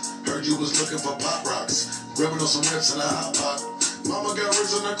box. Heard you was looking for pop rocks, grabbing on some rips in a hot pot. Mama got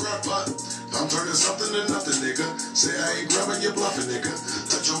ribs in a crock pot. I'm turning something to nothing, nigga. Say I ain't grabbing you bluffing, nigga.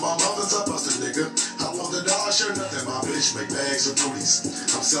 Touch on my mother's a bustin', nigga. I want the dollar, sure nothing. My bitch make bags of fruities.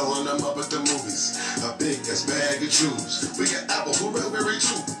 I'm selling them up at the movies. A big ass bag of chews. We got apple, blueberry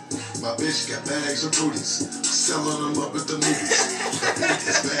too. My bitch got bags of fruities. Selling them up at the movies. A big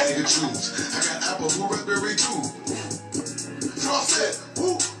ass bag of chews. I got apple, blueberry too. Frosted,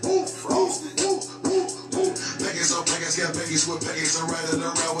 woo, woo, frosted, woo, woo, woo. Peggy's on Peggy's, got Peggy's with Peggy's. I'm riding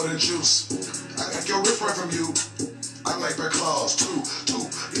around with the juice. I got your rip right from you. I like their claws, two.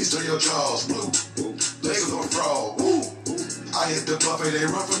 East of your jaws, blue. Legs of a frog, woo. I hit the buffet, they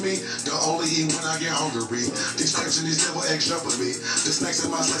run for me. The only eat when I get hungry. These crabs and these devil eggs jump with me. The snacks in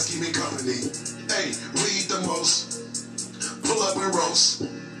my slice keep me company. Hey, we eat the most. Pull up and roast.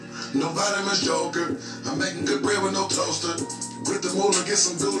 No vitamins, joker. I'm making good bread with no toaster. Grip the moolah, get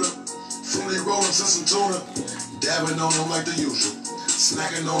some Gouda. Fruity rollers and some tuna. Dabbing on them like the usual.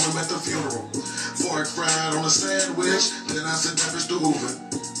 Snacking on them at the funeral. Fork fried on a sandwich. Then I said that bitch to Hoover.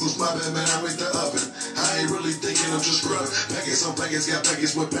 Who's my bad man? I make the oven. I I ain't really thinking, I'm just grubbing. Packets on packets, got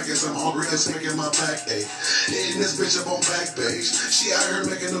packets with packets. I'm hungry and smacking my back, ayy. Hitting this bitch up on Backpage. She out here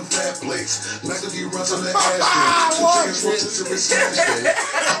making them fat plates. McAfee runs on that ass game. Two chickens rotisserie smash day.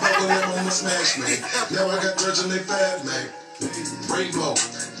 I bought the lemon on my smash, man. Now I got threads in they fat, man. Rainbow,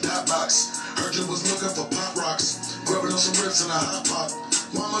 dot box. Heard you was looking for pop rocks. Grubbing on some ribs in a hot pot.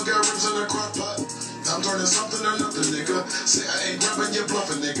 Mama got ribs in her crock pot. I'm turning something or nothing, nigga. Say I ain't grabbing your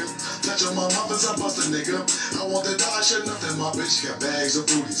bluffing, nigga. Touching my muffins, I bust a nigga. I want the dollar shit, nothing. My bitch got bags of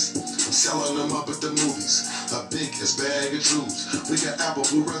booties. I'm selling them up at the movies. A big ass bag of jewels. We got apple,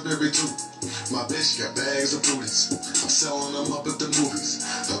 blue, raspberry too. My bitch got bags of booties. I'm selling them up at the movies.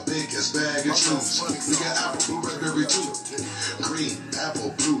 A big ass bag of jewels. We got apple, blue, raspberry too. Green,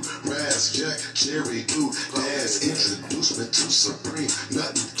 apple, blue, ras, jack, cherry, blue, gas. Introduce me to Supreme.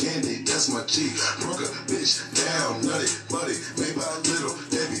 Nothing candy, that's my G. Broke a bitch down, nutty, buddy, made by little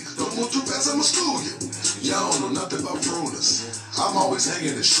Debbie. Don't move too fast, I'ma school you. Y'all don't know nothing about pruners. I'm always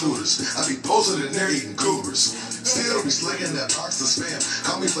hanging the shooters. I be posted in there eating cougars. Still be slinging that box of spam.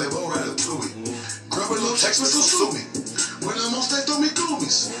 Call me Flavor Ratatouille. Grab a little text, so sue me. When I'm on stage, throw me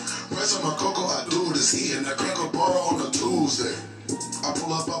goomies. Rest of my cocoa, I do this eating the cracker bar on a Tuesday. I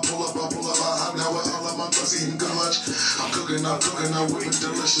pull up, I now with all of my pussy eating good lunch. I'm cooking, I'm whipping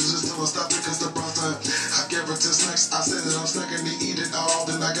delicious until I stop because the broth time. I gave her 10 snacks, I said that I'm snacking to eat it all,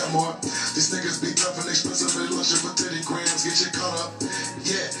 then I got more. These niggas be tough and expensive, they lunching for 30 grams, get you caught up.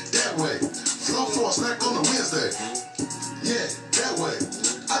 Yeah, that way. Flow for a snack on a Wednesday. Yeah, that way.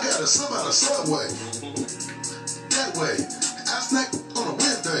 I got a sub out of Subway. That way. I snack on a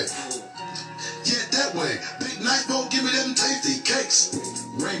Wednesday. Yeah, that way. Big night bowl, give me them tasty cakes.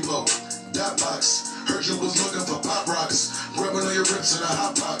 Rainbow, dot box. Heard you was looking for pop rocks. Grabbing on your ribs in a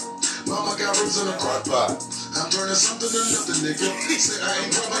hot pot. Mama got ribs in a crock pot. I'm turning something to nothing, nigga. Say I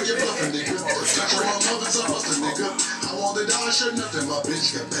ain't grabbing your bluffing, nigga. Touching my mother's I bust a nigga. I want the dollar shirt, nothing. My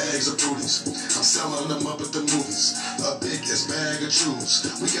bitch got bags of booties. I'm selling them up at the movies. A big ass bag of chews.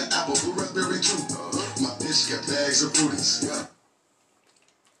 We got apple, blue, raspberry too. My bitch got bags of booties.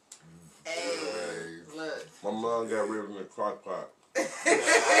 My mom got ribs in the crock pot.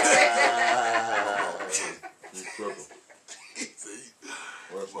 You tripping.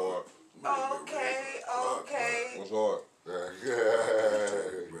 What's hard? Okay. What's hard?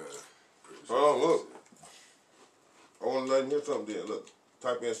 Oh, look. I want to let him hear something then. Look.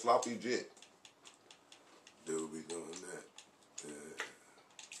 Type in sloppy jet. Dude be doing that. Yeah.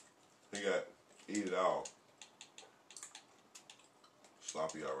 He got eat it all.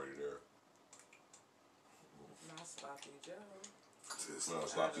 Sloppy already there. Not Sloppy Joe. No,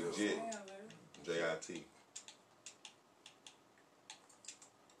 sloppy jet. J-I-T.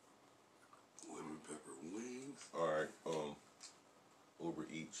 Lemon pepper wings. Alright, Uber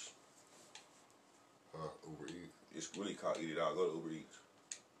Eats. Uber Eats. It's really called Eat It All. Go to Uber Eats.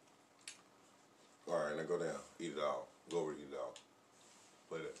 Alright, now go down. Eat It All. Go over to Eat It All.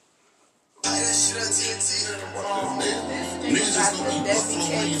 Play that. Niggas just gonna eat buffalo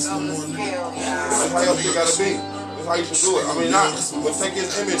wings no more, nigga. That's how you gotta be. That's how you should do it. I mean, not, but take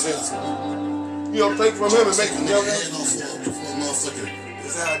his image and, take from him and make him, motherfucker.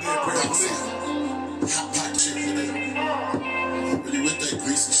 That's how I did Grand Police. Hot pot chick, nigga. Really with that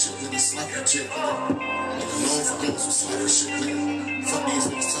greasy shit, nigga. Sloppy chick, nigga. Known for doing some sloppy shit, nigga. Fuck these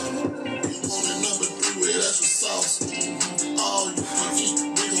niggas time up. You want it number 3 with extra sauce. All you can eat,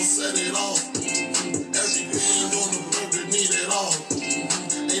 we gon' set it off. Everything on the burger need it all.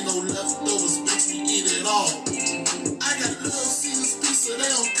 Ain't no leftovers, bitch, we eat it all. I got Little Caesars pizza, they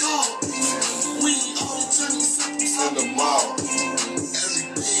don't call. We eat all the Chinese samples in the mall.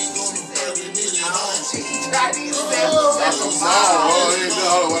 Everything on the burger need it all. Chinese samples at the mall.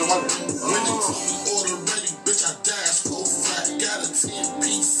 When you told me order ready, bitch, I dashed 4 flat. Got a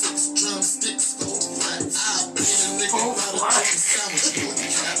 10-piece, 6 drumsticks, 4 flat. I paid a nigga about a chicken sandwich, 4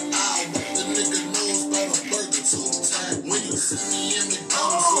 cat. I whip the nigga nose by the burger, 2 tag. When you see me in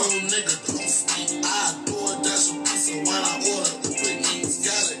McDonald's, little nigga, don't speak. I adore dash a pizza while I order Uber Eats.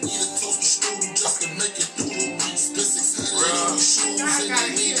 Gotta eat a toaster strudel just to make it through the weeks. The 600 on your shoes and you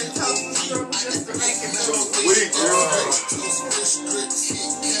need a whole week. I got the metal week, toast, fish, grits,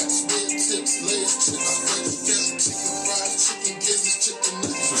 heat caps, red tips, Lay's chips, French gas, chicken fried, chicken gizzards, chicken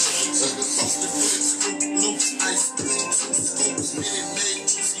nuggets, chicken frosted flakes, Fruit Loops, ice cream, 2 scoops, Minute Maid,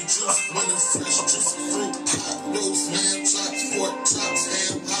 juicy juice, winter fresh, juicy fruit, hot roast, lamb chops, pork chops,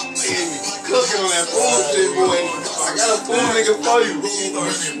 ham hops, cooking on that bullshit, boy. I got a fool nigga for you.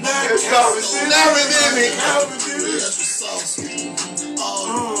 It's called Never did me. extra sauce, all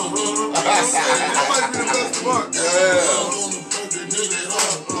you That might be the best part. Yeah. on the burger, need it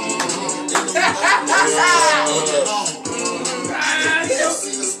all.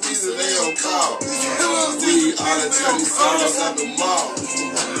 They don't call. We all the Chinese songs at the mall.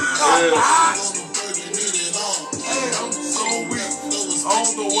 I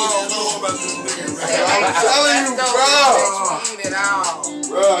don't know why I don't know about this nigga, man. I'm telling you, bro.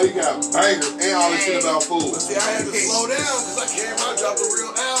 bro, he got bangers and all this shit about food. See, I had to slow down because I came out, dropped a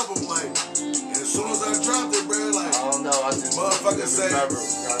real album, like, and as soon as I dropped it, bro, like, I don't know. I just motherfucker say,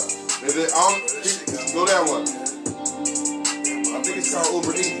 Is it go that one? I think it's called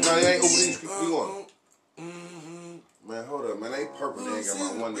Uber Eats. No, it ain't Uber Eats. Keep going. Man, hold up, man. They ain't purple. They ain't got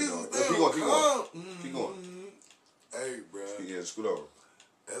my one nigga on it. Keep going. Keep going. Hey, bro. Yeah, scoot over.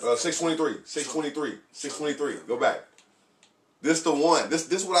 623. 623. 623. Go back. This the one.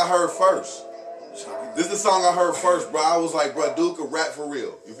 This what I heard first. This the song I heard first, bro. I was like, bro, dude could rap for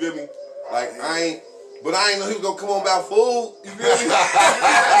real. You feel me? Like, I ain't know he was gonna come on about food. You feel me?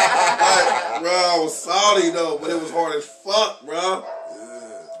 Like, bro, I was salty though, but it was hard as fuck, bro.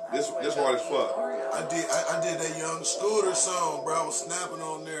 This hard as fuck. I did that Young Scooter song, bro. I was snapping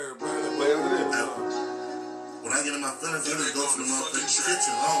on there, bro. Play over there. When I get in my feelings, I just go to the motherfucking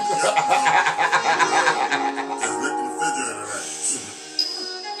kitchen. Just lick the refrigerator right.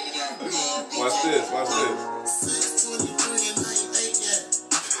 Watch this. 6:23 and I ain't ate yet.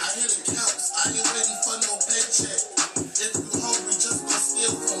 I hit the couch. I ain't waiting for no paycheck. If you hungry, just go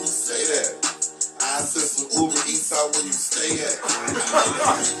steal from me. Say that. I sent some Uber Eats out where you stay at.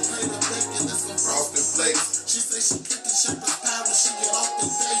 Play the bacon and some frosted flakes. She say she cooking shepherd's pie when she get off the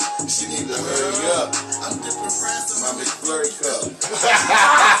date. She need to hurry up. I'm dipping fries in My McFlurry cup.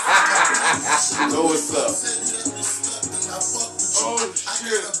 Know what's up. Oh, I shit.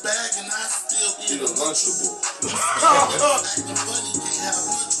 get a bag and I still Eat a Lunchable. acting funny, can't have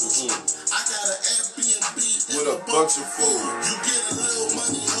lunch with you. I got an Airbnb With a bunch of food. You get a little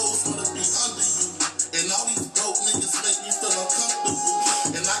money, hoes wanna be under you. And all these broke niggas make me feel uncomfortable.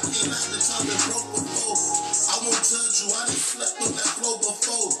 And I can't have the time that broke before. I won't judge you, I done slept on that floor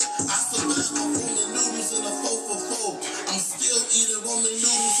before. I survived on ramen noodles in a 4-for-4. I'm still eating ramen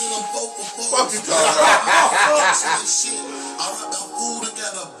noodles in a 4-for-4. Fuck you talking about? Shit. I rap about food and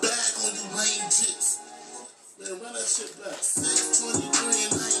got a bag on you lame jits. Man, run that shit back. 6:23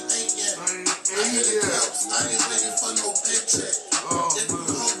 and I ain't ate yet. I hit the couch, I ain't waiting for no paycheck. If you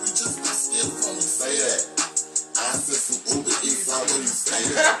hungry, just go steal from me. Say that. I sent some Uber Eats out where you stay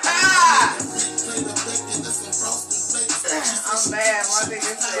at. Play the bacon and some frosted flakes. I'm mad. My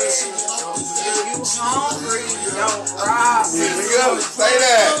nigga said, if you hungry, don't rob me. Nigga, say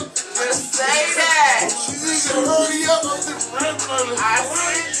that. Just say that. You need to hurry up. I'm just rapping. I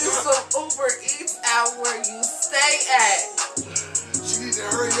sent you some Uber Eats out where you stay at. She need to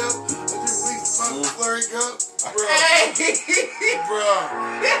hurry up. I just leaked my McFlurry cup. Bro. Hey. Bro.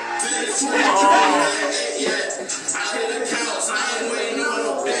 This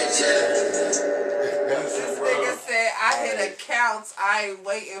nigga said, I hit accounts, I ain't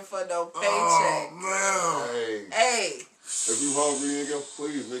waiting for no paycheck. Oh, man. Hey. If you hungry, nigga,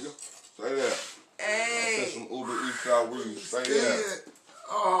 please, nigga. Say that. Hey. Send some Uber Eats out where you say that.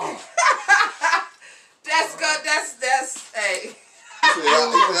 Oh. That's good. That's, hey. He said, I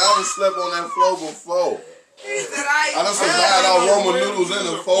done slept on that floor before. He said, I done survived all Roma noodles in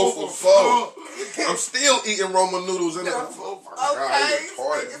the 4-for-4. I'm still eating Roma noodles in the 4-for-4. Okay. He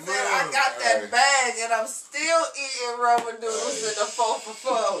said, I got that bag and I'm still eating Roma noodles in the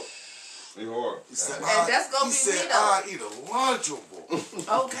 4-for-4. They hard. And that's gonna be me though. I eat a Lunchable.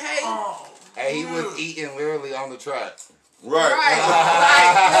 Okay. Oh. Hey, he was eating literally on the track. Right.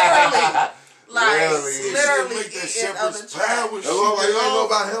 Literally Make that eating on the shepherd's track. pie when That's she what get you ain't know off.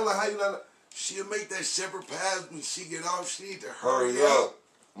 about him. Like, how you not She'll make that shepherd pie when she get off. She need to hurry up?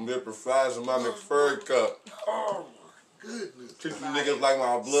 I'm dipping fries in my McFlurry cup. Oh my goodness. Treat you niggas like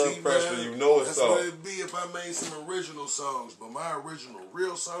my blood See, pressure. man, You know it's that's up. what it'd be if I made some original songs. But my original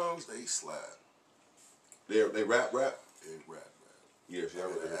real songs, they slap. They rap? They rap. Yes, I yeah,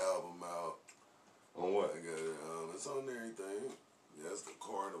 got an yeah. album out. On what? I got it. It's on everything. That's the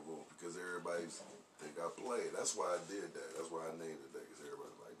Carnival because everybody think I play. That's why I did that. That's why I named it that because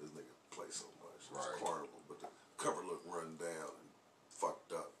everybody's like, this nigga play so much. It's Carnival, but the cover look run down and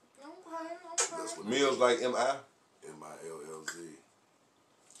fucked up. That's what Meals like M.I.? MILLZ.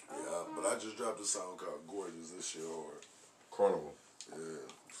 Yeah, but I just dropped a song called Gorgeous. This shit hard. Carnival. Yeah,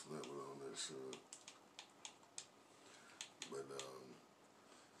 slept on that shit. But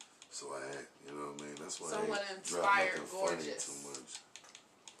so I act, you know what I mean? That's why So I what ain't inspired dropped nothing funny Gorgeous? too much.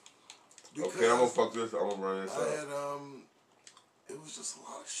 Okay, I'm gonna fuck this. I'm gonna run this I up. had it was just a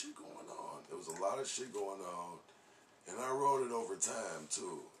lot of shit going on. There was a lot of shit going on, and I wrote it over time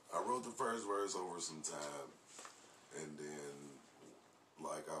too. I wrote the first verse over some time, and then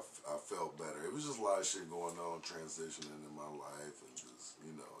like I felt better. It was just a lot of shit going on, transitioning in my life, and just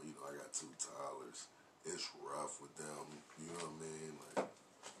you know, I got 2 toddlers. It's rough with them. You know what I mean? Like,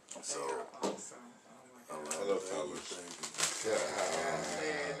 so. Awesome. I love toddlers.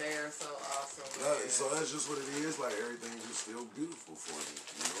 They are so awesome. So that's just what it is. Like everything's just still beautiful for me.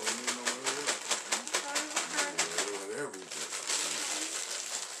 You know what I mean? No matter what. Yeah, everything.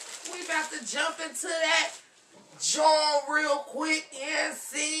 We about to jump into that joint real quick and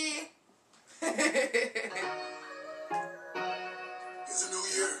see. It's a new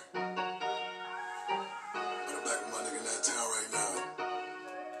year. But I'm back with my nigga in that town right now.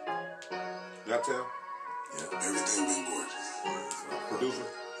 That town? Yeah, everything been gorgeous. Producer?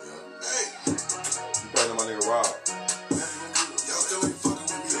 Yeah. Hey! You probably know my nigga Rob. Y'all still ain't fucking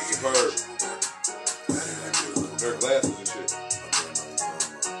with me. Superb. Their glasses and shit.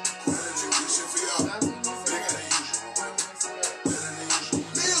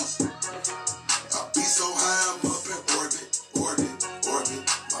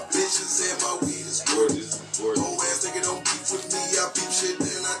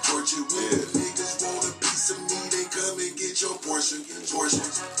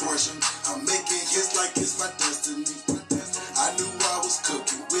 Portion. I'm making hits like it's my destiny. I knew I was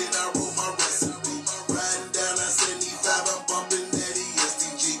cooking when I wrote my recipe. Riding down I 75, I'm bumping that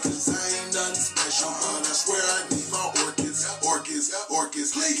ESTG. Cause I ain't nothing special, but I swear I need my orchids.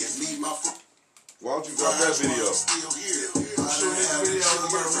 Please need my Why don't you drop that video? Still here. I should have video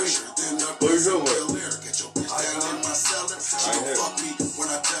about a week. What you doing? Get your bitch down in my cellar. She gon' fuck me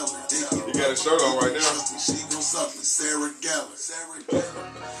when I tell her. You got a shirt on right now. She gon' suck me. Sarah Geller.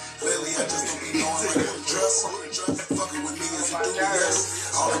 Lately I just don't be knowing like who to trust. Fucking with me is a do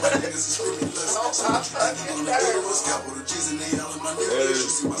less. All of my niggas is scrupulous. So what you think you gonna do? Was capital G's and they all in my niggas. You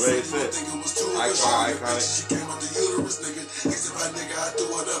see my city, you think it was too good. She came out the uterus, nigga. Easy by nigga, I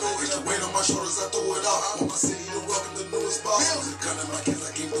threw it up. Extra weight on my shoulders, I threw it off. Want my city to welcome the newest boss. Cutting my kids,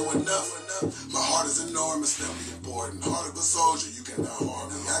 I can't do enough. My heart is enormous, family important. Heart of a soldier, you cannot harm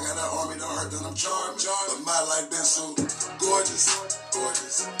me. I got an army to hurt, then I'm charmed. But my life been so gorgeous,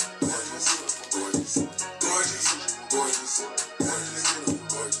 gorgeous, gorgeous, gorgeous, gorgeous, gorgeous, gorgeous,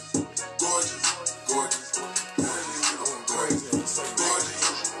 gorgeous, gorgeous,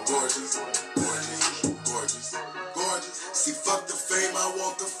 gorgeous, gorgeous, gorgeous, gorgeous. See, fuck the fame, I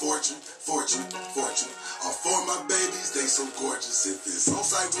want the fortune. All for my babies, they so gorgeous. If it's on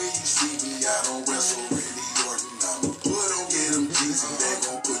site when you see me, I don't wrestle Randy Orton. I'ma put on get them Jeezy, they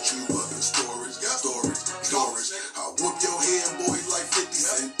gon' put you up in storage. I whoop your head, boys, like 50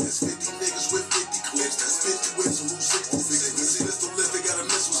 Cent. That's 50 niggas with 50 clips. That's 50 whips and who's 66. See, this the lift, they got a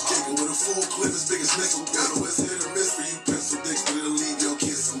missiles kicking with a full clip as big as missile. Got a hit or miss for you pencil dicks, but it'll leave your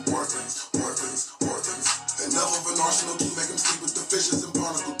kids some orphans. Enough of an arsenal to make them sleep with the fishes and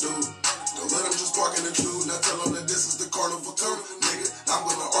barnacle, dude. Don't let them just bark and intrude. Now tell them that this is the carnival tour. Nigga, I'm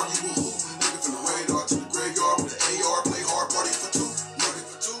gonna argue with who? Nigga, from the radar to the graveyard with the AR. Play hard, party for two. Nigga,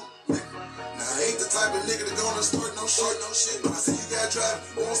 for two. Nigga. Now, I ain't the type of nigga to go and start no shit. But I say you gotta drive.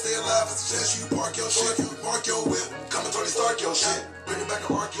 If you won't stay alive, I suggest you park your shit. Park your whip. Come and Tony Stark your shit. Bring it back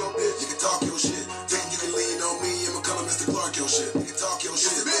and arc your bitch. You can talk your shit. Think you can lean on me. I'm gonna Mr. Clark your shit. You can talk your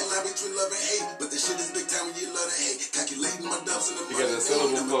shit. It's a big line between love and hate. But this shit is big time when you love to hate. Calculating my dubs in the money. You got the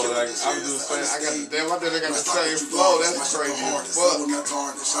syllable flow. Like, I'm just saying, I got the damn, I think I got the same flow. That's crazy as fuck. I'm a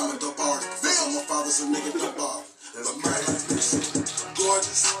dope artist. I'm my father's a nigga dope off. But my life is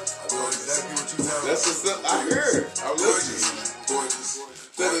gorgeous. I know exactly what you tell me. That's just, I heard. I'm listening. Gorgeous.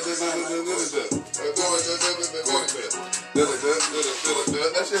 That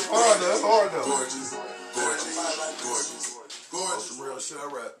shit hard though. That's hard though. Gorgeous. Some real shit. I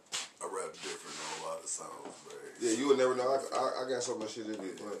rap different on a lot of songs, man. Yeah, you would never know. I got so much shit in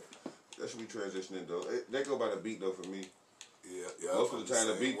it, but that should be transitioning though. They go by the beat though for me. Yeah. Most of the time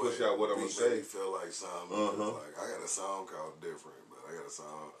the beat push out what I'm gonna say. Feel like something. Like I got a song called Different, but I got a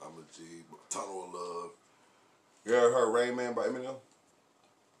song I'm a G, Tunnel of Love. You ever heard Rain Man by Eminem?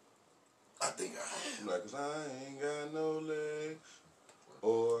 I think I have. Like, 'cause I ain't got no legs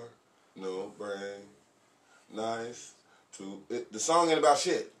or no brain. Nice. The song ain't about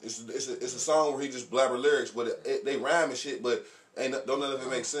shit. It's a song where he just blabber lyrics, but they rhyme and shit, but don't none of it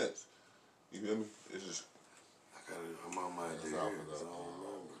make sense. You feel me? It's just. I'm on my idea.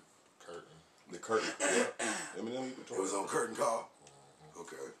 Curtain. The Curtain. Yeah. Eminem, you can talk. It was on Curtain Call.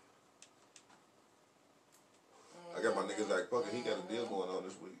 Okay. I got my niggas like fucking. He got a deal going on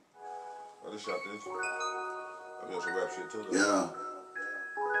this week. I just shot this. I mean, some rap shit too. Though. Yeah.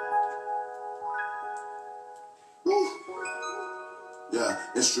 Yeah. Yeah,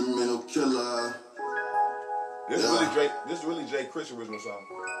 instrumental killer. This is Yeah. really Jay. This is really Jay Critch original song.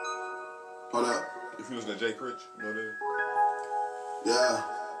 Hold up. If you listen to Jay Critch, you know that. Yeah.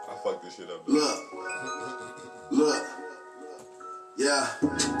 I fucked this shit up. Though. Look. Yeah.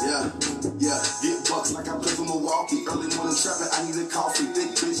 Get bucks like I play for Milwaukee. Early morning trapping, I need a coffee.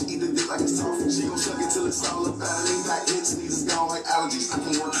 Thick bitch, eat the dick like it's toffee. She gon' suck it till it's all up out of me. Pack hits, sneezes gone like allergies. I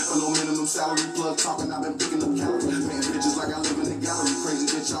can work for no minimum salary. Plug talking, I've been picking up calories. Paying bitches like I live in a gallery. Crazy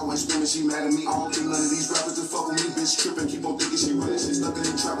bitch, always screaming, she mad at me. I don't think none of these rappers to fuck with me. Bitch tripping, keep on thinking she running. She stuck in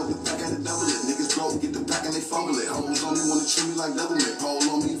the trap with the pack and the double it. Niggas broke, get the pack and they fumble it. Hoes on me wanna treat me like doublemint. Pole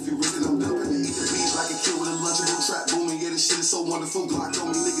on me if you risk it, I'm dumping it. Eat the beach like a kid with a lunchable trap booming. Yeah, this shit is so wonderful. Glock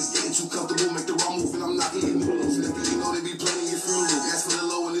on me, niggas getting too comfortable. Make the wrong move and I'm knocking your noodles. Nigga, you know they be playing your funeral. Gas for the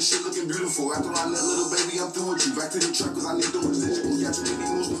low and this shit looking beautiful. After I nut, little baby, I'm through with you. Back to the trap cause I need the residuals. Got too many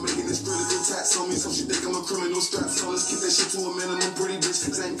moves, but making this critical tats on me. So she think I'm a criminal. Straps on, let's keep that shit to a minimum. Pretty bitch,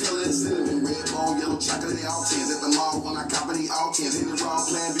 same color as cinnamon. Red bone, yellow chocolate, they all 10s. At the mall when I cop it, they all 10s. In the raw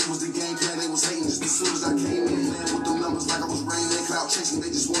plan B was the game plan. They was hating just as soon as I came in. Playing with them numbers like I was Rain Man. Cloud chasing,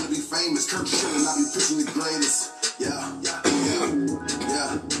 they just wanna be famous. Kirk shit and I be pitching the greatest. Yeah.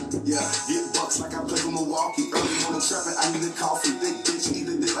 Get bucks like I play for Milwaukee. Early morning trapping, I need a coffee. Thick bitch, eat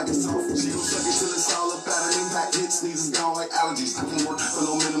the dick like it's toffee. She gon' suck it till it's all up out of me. Pack hits, sneezes gone like allergies. I can work for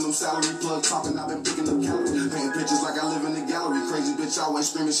no minimum salary. Plug talking, I've been picking up calories. Painting pictures like I live in the gallery. Crazy bitch, always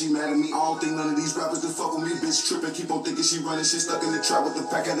screaming, she mad at me. I don't think none of these rappers to fuck with me. Bitch tripping, keep on thinking she running. She stuck in the trap with the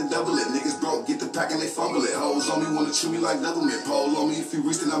pack, had to double it. Niggas broke, get the pack and they fumble it. Hoes on me wanna chew me like doublemint. Pole on me if you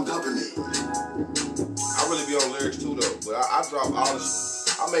reach it, I'm dumping it. I really be on lyrics too though, but I drop all this.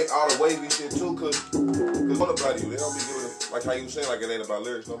 I make all the wavy shit too, cause what about you? They don't be giving it like how you saying like it ain't about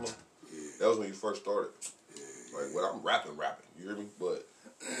lyrics no more. Yeah. That was when you first started. Yeah. Like when I'm rapping, you hear me? But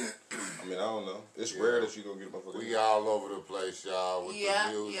I mean I don't know. It's rare that you gonna get a motherfucker. We all over the place, y'all, with Yeah,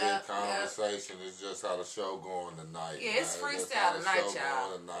 the music, yeah, conversation. It's just how the show going tonight. Yeah, it's man. Just freestyle how the tonight, show y'all.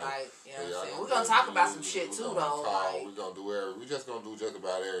 going tonight. Like, you know what I'm saying? y'all We're gonna talk about some music, shit we too, gonna though. talk, Like, we just gonna do just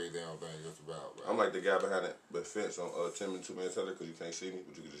about every damn thing. Just about. Right? I'm like the guy behind the fence on Tim and 2 Man Teller because you can't see me,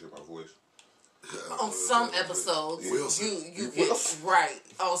 but you can just hear my voice. on some episodes, Wilson. you get right.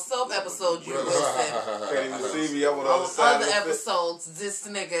 On some episodes, you Wilson. Can't even see me. I'm on the On other side other of the fence. episodes, this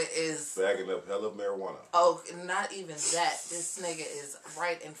nigga is Bagging up hella marijuana. not even that. This nigga is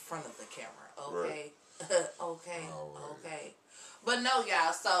right in front of the camera. Okay, okay. But no,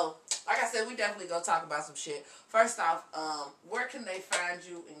 y'all. So, like I said, we definitely gonna talk about some shit. First off, where can they find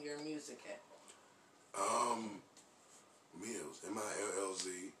you in your music at? Mills, MILLZ.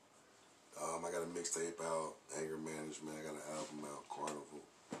 I got a mixtape out, Anger Management. I got an album out, Carnival.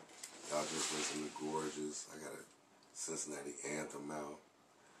 Y'all just listen to Gorgeous. I got a Cincinnati Anthem out.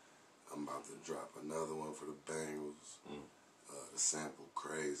 I'm about to drop another one for the Bengals. The sample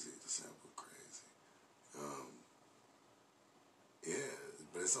crazy. Yeah,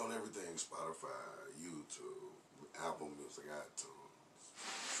 but it's on everything: Spotify, YouTube, Apple Music, iTunes,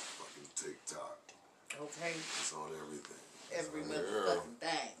 fucking TikTok. Okay, It's on everything. every motherfucking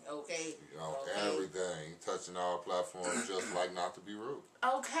thing. Okay, Everything, touching all platforms, just like Not to Be Rude.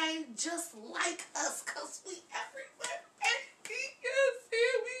 Okay, just like us, cause we everywhere. Yes,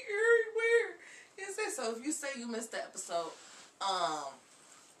 yeah, we everywhere. Yes, so if you say you missed the episode,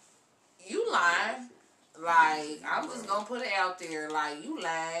 you lying. Like, I'm just gonna put it out there. Like, you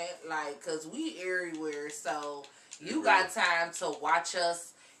lying. Like, cause we everywhere. So you got time to watch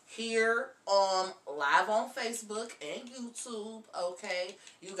us here live on Facebook and YouTube. Okay,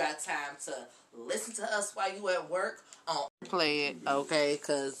 you got time to listen to us while you at work. Play it, okay?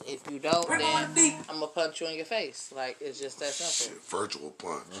 Because if you don't, then I'm gonna punch you in your face. Like, it's just that simple. Shit, virtual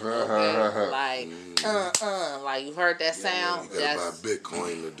punch. Okay? Like, like you heard that sound? You gotta buy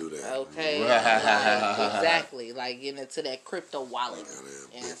Bitcoin to do that. Okay, like, exactly. Like getting into that crypto wallet. You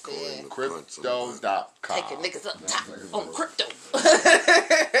gotta You have Bitcoin to punch somebody. Crypto.com. Taking niggas up top on crypto.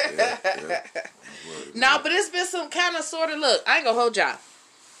 Yeah. No, but it's been some kind of sort of look. I ain't gonna hold y'all.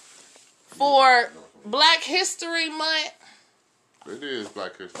 For Black History Month, It is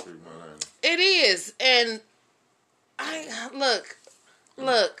Black History Month. it is, and look.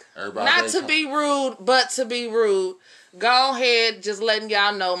 Everybody Not to be rude, but to be rude. Go ahead, just letting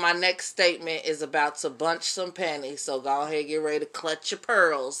y'all know my next statement is about to bunch some panties. So go ahead, get ready to clutch your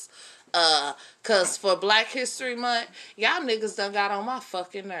pearls. Cause for Black History Month, y'all niggas done got on my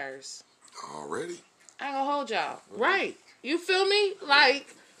fucking nerves. Already? I ain't gonna hold y'all. Right. You feel me?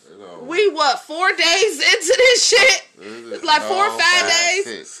 Like, We 4 days into this shit? It's like 4 or 5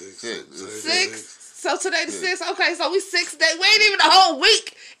 days? Six. So today the 6th. Okay, so we 6 days. We ain't even a whole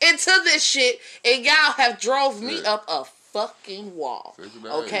week into this shit, and y'all have drove me up a fucking wall. Figure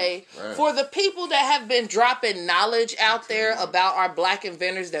Okay? Right. For the people that have been dropping knowledge out there about our black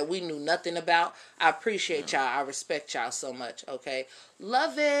inventors that we knew nothing about, I appreciate y'all. I respect y'all so much. Okay?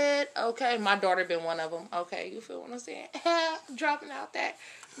 Love it. Okay? My daughter been one of them. Okay? You feel what I'm saying? Dropping out that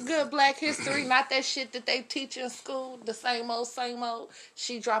good black history, not that shit that they teach in school. The same old, same old.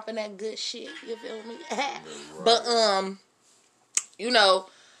 She dropping that good shit. You feel me? But, you know,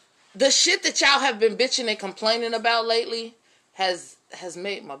 the shit that y'all have been bitching and complaining about lately has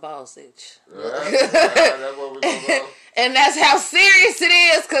made my balls itch. That's what we gonna go. And that's how serious it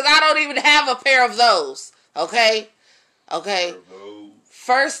is, because I don't even have a pair of those. Okay? Okay?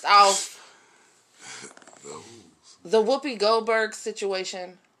 First off, the Whoopi Goldberg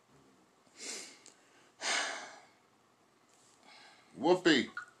situation. Whoopi.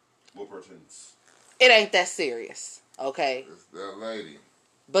 Whoopertons. It ain't that serious. Okay? It's that lady.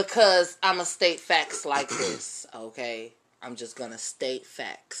 Because I'm going to state facts like this, okay? I'm just going to state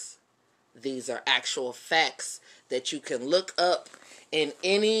facts. These are actual facts that you can look up in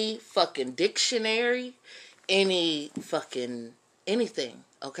any fucking dictionary, any fucking anything,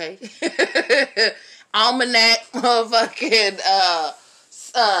 okay? Almanac, motherfucking,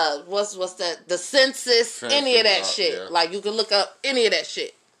 what's that? The census, any of that shit. Yeah. Like, you can look up any of that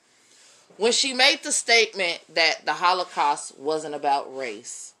shit. When she made the statement that the Holocaust wasn't about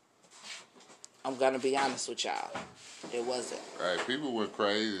race, I'm going to be honest with y'all. It wasn't. Right, people went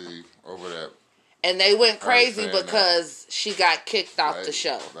crazy over that. And they went crazy because she got kicked off the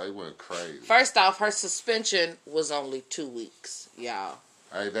show. They went crazy. First off, her suspension was only 2 weeks, y'all.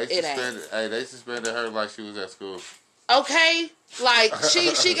 Hey, they suspended her like she was at school. Okay? Like,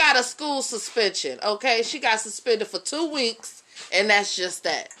 she got a school suspension, okay? She got suspended for 2 weeks, and that's just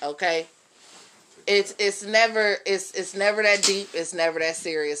that, okay? It's never that deep. It's never that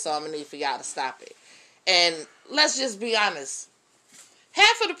serious. So I'm gonna need for y'all to stop it. And let's just be honest.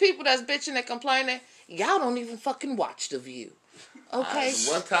 Half of the people that's bitching and complaining, y'all don't even fucking watch The View. Okay.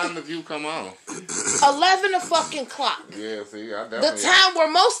 What time does you come on? 11 o'clock. Yeah, see, I definitely. The time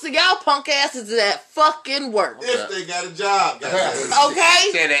where most of y'all punk asses is at fucking work. If they got a job. Okay.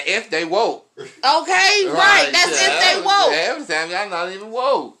 Said that if they woke. Okay, right. That's if they woke. Every time y'all not even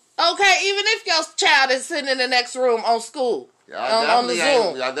woke. Okay, even if your child is sitting in the next room on school. On the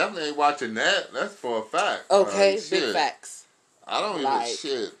Zoom. Y'all definitely ain't watching that. That's for a fact. Okay, big facts. I don't even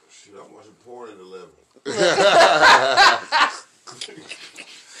shit. Shit, I'm watching porn at 11.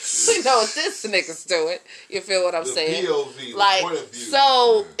 We know what this nigga's doing. You feel what I'm saying? POV, like, point of view.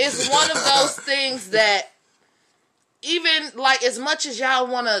 so it's one of those things that even like as much as y'all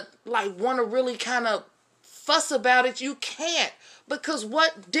wanna really kind of fuss about it, you can't. Because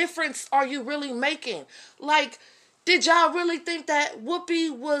what difference are you really making? Like, did y'all really think that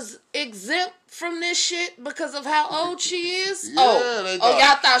Whoopi was exempt from this shit because of how old she is? Yeah,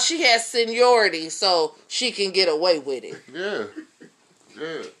 y'all thought she had seniority, so she can get away with it. Yeah.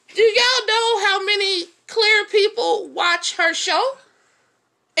 Yeah. Do y'all know how many clear people watch her show?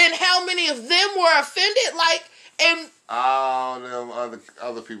 And how many of them were offended? Like, and all them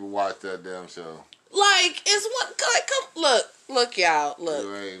other people watch that damn show. Like, it's what? Come, look, y'all, look.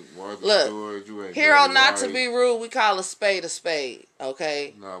 You ain't Martha Look, Stewart, you ain't hero, Betty not White. to be rude, we call a spade,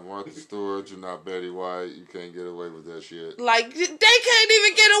 okay? Not Martha Stewart, you're not Betty White. You can't get away with that shit. Like, they can't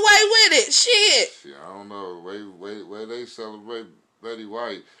even get away with it. Shit. I don't know. Where they celebrate Betty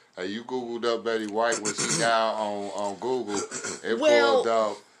White. Hey, you Googled up Betty White when she died on Google. It pulled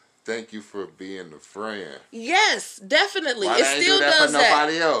up, thank you for being a friend. Yes, definitely. Why It they still do that does for that.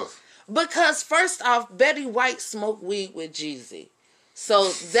 nobody else? Because first off, Betty White smoked weed with Jeezy. So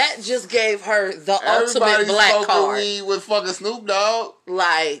that just gave her the ultimate black card. Weed with fucking Snoop Dogg.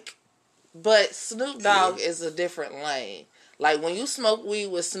 Like, but Snoop Dogg is a different lane. Like, when you smoke weed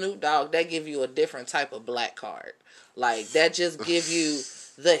with Snoop Dogg, that give you a different type of black card. Like, that just give you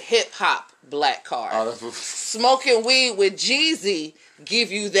the hip hop black card. Oh, that's what... Smoking weed with Jeezy give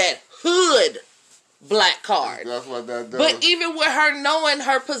you that hood black card. That's what that does. But even with her knowing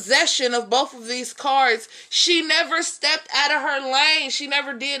her possession of both of these cards, she never stepped out of her lane. She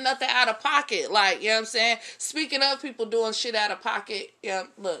never did nothing out of pocket. Like, you know what I'm saying? Speaking of people doing shit out of pocket, yeah,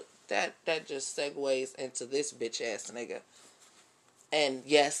 look, that just segues into this bitch ass nigga. And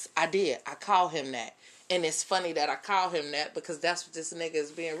yes, I did. I call him that. And it's funny that I call him that because that's what this nigga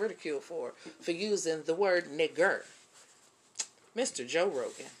is being ridiculed for using the word nigger. Mr. Joe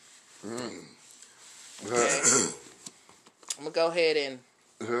Rogan. Okay. I'm gonna go ahead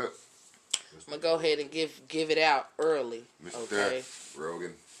and give it out early. Okay.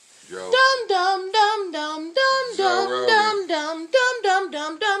 Rogan. Joe. Dum dum dum dum dum dum dum dum dum dum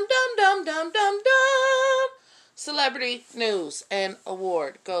dum dum dum dum dum dum dum. celebrity news and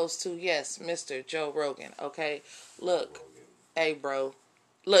award goes to, yes, Mr. Joe Rogan. Okay, look, hey, bro,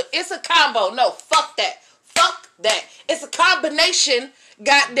 look, it's a combo. No, fuck that. Fuck that. It's a combination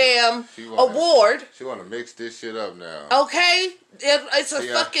goddamn award. She want to mix this shit up now. Okay? It's a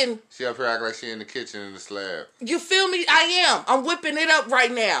fucking... She up here act like she in the kitchen in the slab. You feel me? I am. I'm whipping it up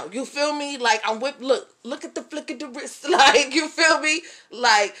right now. You feel me? Like, I'm whip. Look at the flick of the wrist. Like, you feel me?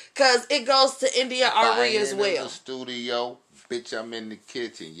 Like, because it goes to India Ari as well. In the studio. Bitch, I'm in the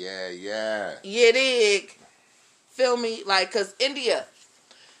kitchen. Yeah. You dig? Feel me? Like, because India...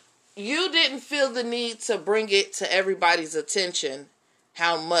 You didn't feel the need to bring it to everybody's attention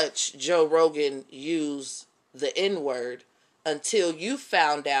how much Joe Rogan used the N-word until you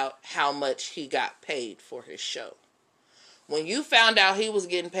found out how much he got paid for his show. When you found out he was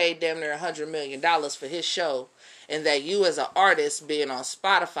getting paid damn near $100 million for his show, and that you as an artist being on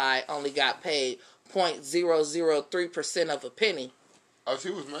Spotify only got paid 0.003% of a penny. Oh,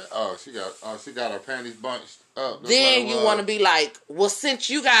 she was mad. Oh, she got her panties bunched up. Then you want to be like, well, since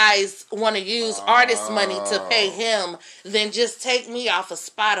you guys want to use artist money to pay him, then just take me off of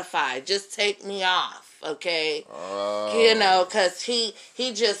Spotify. Just take me off, okay? You know, because he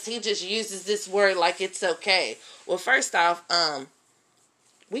just uses this word like it's okay. Well, first off,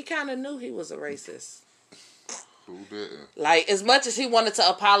 we kind of knew he was a racist. Who didn't? Like, as much as he wanted to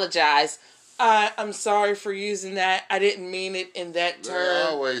apologize, I'm sorry for using that. I didn't mean it in that term. They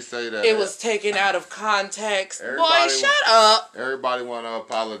always say that. It was taken out of context. Boy, shut up. Everybody want to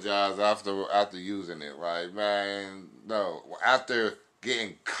apologize after using it, right, man? No, after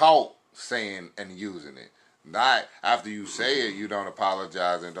getting caught saying and using it. Not after you say it, you don't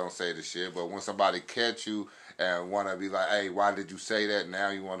apologize and don't say the shit. But when somebody catch you and want to be like, hey, why did you say that? Now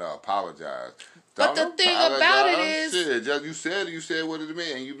you want to apologize. But the thing about it is, shit, just you said what it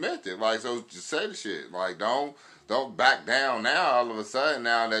meant, and you meant it. Like, so just say the shit. Like, don't back down now. All of a sudden,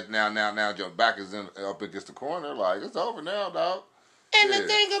 now your back is up against the corner. Like, it's over now, dog. And the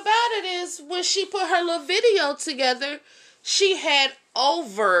thing about it is, when she put her little video together, she had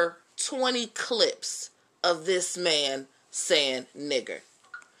over 20 clips of this man saying nigger.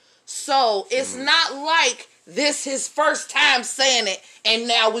 So it's not like this his first time saying it, and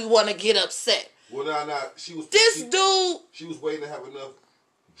now we want to get upset. Well, now, she was... She was waiting to have enough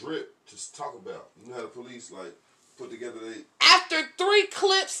drip to talk about. You know how the police, like, put together After 3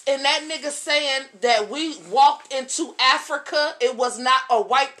 clips and that nigga saying that we walked into Africa, it was not a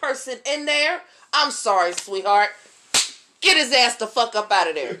white person in there. I'm sorry, sweetheart. Get his ass the fuck up out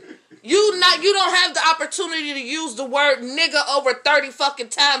of there. You don't have the opportunity to use the word nigga over 30 fucking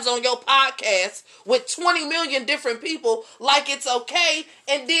times on your podcast with 20 million different people like it's okay,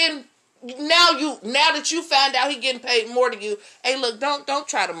 and then now that you found out he getting paid more than you, hey, look, don't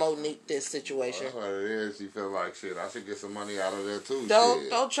try to Monique this situation. That's what it is. You feel like shit. I should get some money out of there too.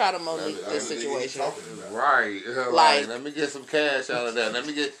 Don't try to Monique this situation. Right. Like, let me get some cash out of that. Let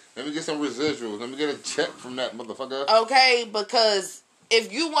me get some residuals. Let me get a check from that motherfucker. Okay, because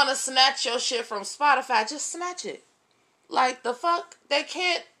if you want to snatch your shit from Spotify, just snatch it. Like, the fuck? They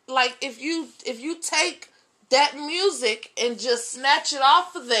can't, like, if you take that music and just snatch it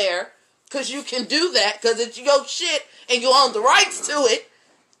off of there, because you can do that, because it's your shit and you own the rights to it,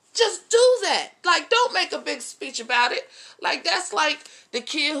 just do that. Like, don't make a big speech about it. Like, that's like the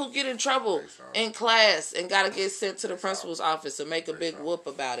kid who get in trouble in class and got to get sent to the principal's office and make a big whoop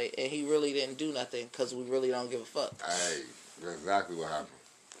about it, and he really didn't do nothing because we really don't give a fuck. Hey, that's exactly what happened.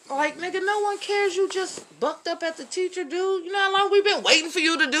 Like, nigga, no one cares you just bucked up at the teacher, dude. You know how long we been waiting for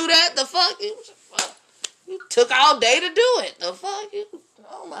you to do that? The fuck? You took all day to do it. The fuck?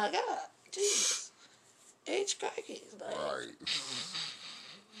 Oh, my God. Jesus. H crackies. Like,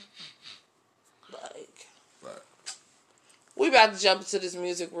 Right. We about to jump into this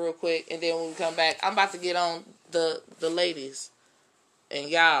music real quick, and then when we come back, I'm about to get on the ladies. And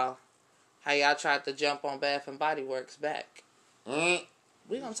y'all, how y'all tried to jump on Bath and Body Works back. We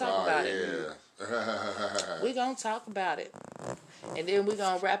gonna talk about it. We gonna talk about it. And then we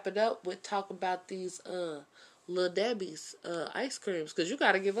gonna wrap it up with talk about these Little Debbie's ice creams, because you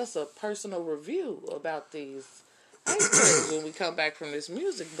got to give us a personal review about these ice creams when we come back from this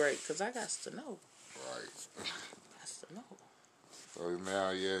music break, because I got to know. Right. Got to know. So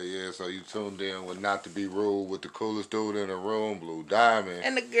now, so you tuned in with Not to Be Rude with the coolest dude in the room, Blue Diamond.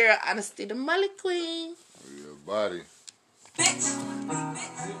 And the girl, Honesty the Mully Queen. Your body.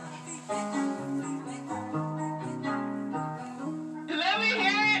 Let me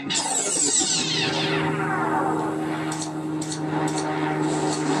hear it.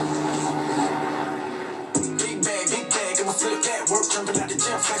 Big bag, I'ma flip that. Work jumping out the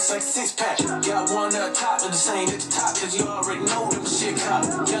gym, racks like 6-pack. Got one at the top, but the same at the top, cause you already know them shit cop.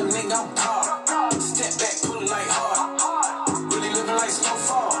 Young nigga, I'm hard. Step back, pull it like hard. Really living like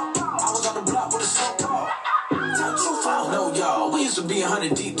snowfall. I was on the block with a snowball. Tell the truth, I don't know y'all. We used to be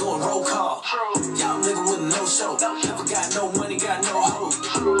 100 deep doing roll call. Y'all nigga with no show. Never got no money, got no hoe.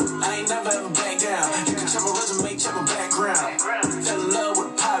 I ain't never ever back down. You can check my resume, check my background. Fell in love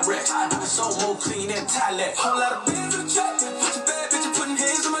with a Pyrex. I was so more clean than Thailand. Whole lot of bands in the track. Put your bad bitch, putting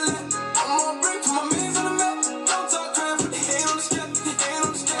hands on my lap. I'm on break, put my mans on the map. Don't talk crap, put your hand on the strap. Put your hand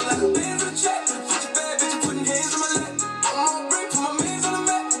on the strap. Like a bands in the track. Put your bad bitch, putting hands on my lap. I'm on break, put my mans on the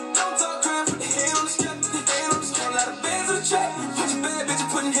map. Don't talk crap, put your hand on the strap. Put your hand on the strap. Like a bands in the track. Put your bad bitch,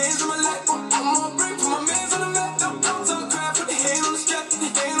 putting hands on my lap. I'm on break, put my mans on the map. Don't talk crap, put your hand on the strap. Put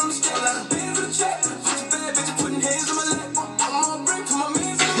your hand on the strap. Like a bands in the track. Put your bad bitch, putting hands on my lap. I'm on break, put my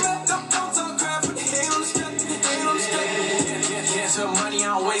mans on the map. Don't talk crap, put your hand on the strap. Put your hand on the strap. Can't tell money, I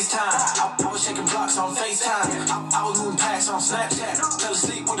don't waste time. I was shaking blocks on FaceTime. I was moving packs on Snapchat. Fell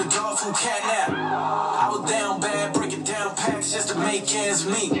asleep with a dog from catnap. I was down bad, breaking down packs just to make ends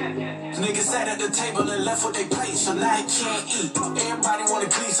meet. Niggas sat at the table and left with their plate, so now they can't eat. Everybody wanna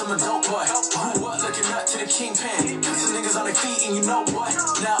glean, I'm a dope boy. Grew up looking up to the kingpin. Put some niggas on their feet and you know what?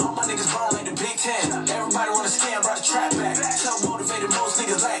 Now all my niggas ballin' like the Big Ten. Everybody wanna scam, brought the trap back. So motivated, most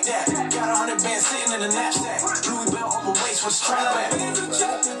niggas like that. Got 100 bands sitting in the knapsack. Louis belt on my waist with a strap back. Put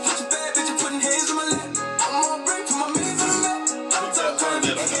your bad bitch, putting hands on my lap. I'm on break, put my mans on the map. Don't talk crap,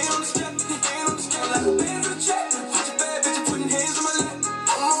 put your hand on the strap. Put your hand on the strap. Like a band in the track. Put your bad bitch, putting hands on my lap.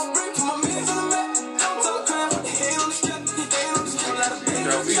 I'm on break, put my mans on the map. Don't talk crap, put your hand on the strap. Put your hand on the strap. Like a band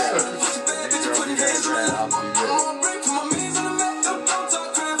in the track. Put your bad bitch, putting hands on my lap. I'm on break, put my mans on the map. Don't talk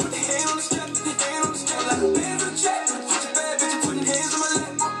crap, put your hand on the strap. Put your hand on the strap. Like a band in the track. Put your bad bitch, putting hands on my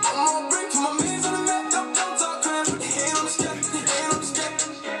lap. I'm on break, put my mans on the map. Don't talk crap, put your hand on the strap. Put your hand on the strap.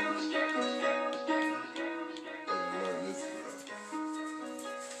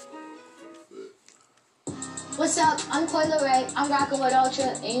 What's up? I'm Coyle Ray. I'm rocking with Ultra,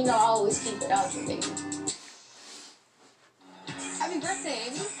 and you know I always keep it Ultra, baby. Happy birthday,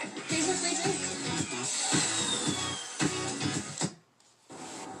 Amy. Here's your free drink.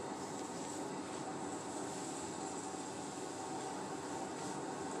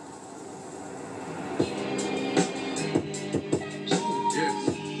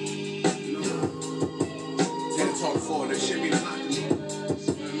 Talk for that shit be hot to me.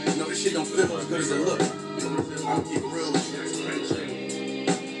 You know, this shit don't feel as good as it look. I'm keep it real with you.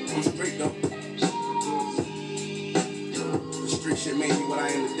 I'm straight though. The street shit made me what I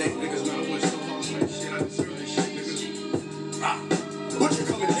am today. Niggas know I went so hard, man. Shit, I deserve this shit, niggas. What you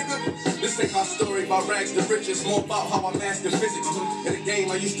coming, nigga? This ain't my story about rags to riches. More about how I mastered physics. In the game,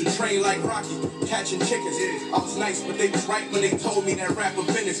 I used to train like Rocky, catching chickens. I was nice, but they was right when they told me that rap was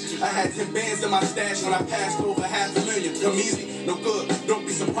business. I had 10 bands in my stash when I passed over $500,000. Come easy, no good. Don't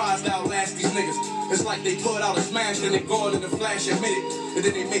be surprised I'll last these niggas. It's like they put out a smash, then they gone in a flash, admit it. And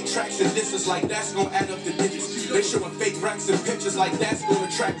then they make tracks and disses like that's gonna add up the digits. They showing fake racks and pictures like that's gonna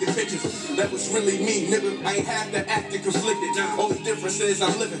attract the bitches. That was really me, nigga. I ain't have to act and conflicted. Only difference is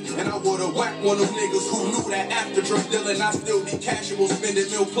I'm living, and I would've whacked one of them niggas who knew that after drug dealing I still be casual, spending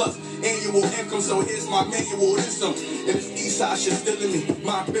mil plus annual income. So here's my manual, this some. And this east side shit still in me.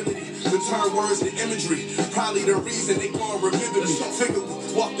 My ability to turn words to imagery. Probably the reason they gon' remember me. Figure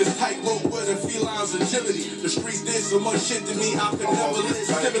walk this tightrope with a feline's agility. The streets did so much shit to me, I could never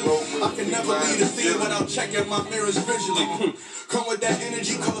listen civilly. I can never lead a scene without checking my mirrors visually. Come with that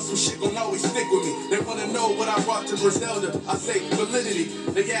energy, cause some shit gon' always stick with me. They wanna know what I brought to Griselda. I say validity.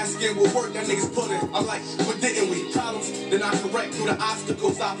 They asking what work that niggas put in. I'm like, what didn't we? Problems, then I correct through the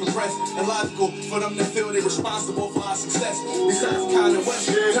obstacles I progress. And logical for them to feel they responsible for our success. Besides Kanye West,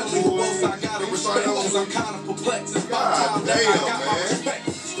 tell me who else I gotta respect. Cause I'm kinda perplexed. It's about time that I got my respect.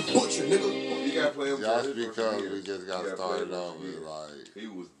 It's the butcher, nigga. You gotta play him just because we just got started off with like he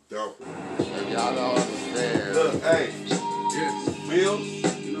was dumping. If y'all don't understand. Look, hey, Bill,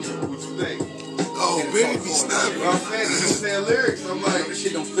 what you think? Oh, Benny be snapping. You know what I'm saying? He's saying lyrics. I'm like, this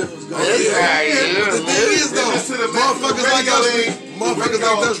shit don't feel as good. The thing is though, motherfuckers like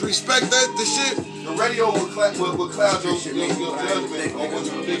us respect that the shit. The radio will cloud your judgment on what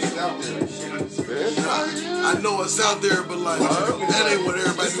you think is out there. I know it's out there, but like that ain't what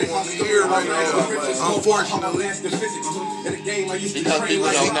everybody wants to hear right now. Unfortunately, because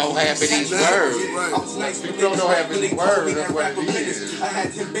people don't know half of these words. People don't know half of these words. That's what it is. I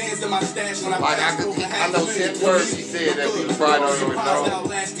had 10 bands in my stash when I know 10 words he said that people probably don't even know.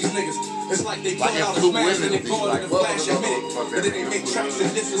 It's like they Like put out a it's too smash and they windy. call it a Like, flash well, a minute. But then they make tracks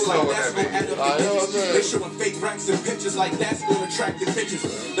and this is like that's gonna add up I the know digits. that. They showing fake racks and pictures like that's gonna attract the bitches.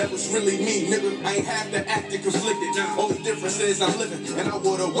 That was really me, nigga. I ain't have to act and conflicted. Only difference is I'm living. And I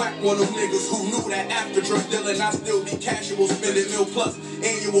would've whacked one of them niggas who knew that after drug dealing I still be casual, spending mil plus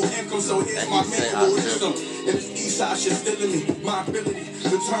annual income. So here's my manual wisdom. And this east side shit still in me. My ability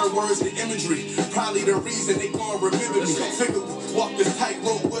to turn words to imagery. Probably the reason they gon' remember me. Figure walk this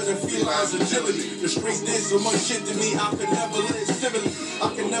tightrope with a felines agility. The streets did so much shit to me I could never live civilly.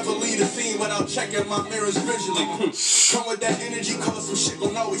 I can never lead a scene without checking my mirrors visually. Come with that energy, cause some shit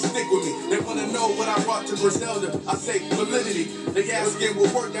gon' always stick with me. They wanna know what I brought to Griselda. I say validity. They asking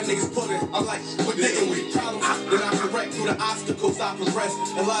what work that niggas put in. I'm like, what didn't we? Problems that I correct through the obstacles I progress.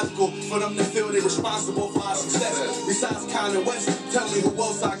 Illogical for them to feel they responsible for our success. Besides Kanye West, tell me who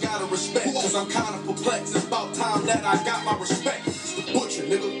else I gotta respect. Cause I'm kinda perplexed. It's about time that I got my respect. It's the butcher,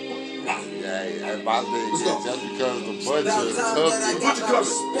 nigga. Yeah, my nigga, just because the butcher About time took that I it. got my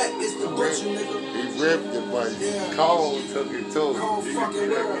respect. It's the butcher, nigga. He ripped it, but Cole took it too. Cold fucking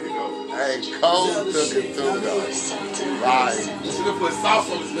world. Hey, Cole took it too, though. Right. You should have put sauce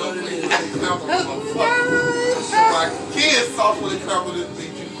on this motherfucker. My kid sauce when it comes to this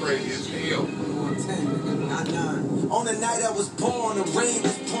beat. You crazy as hell. On the night I was born, the rain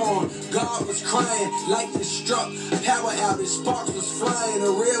was pouring, God was crying, lightning struck, power outage, sparks was flying,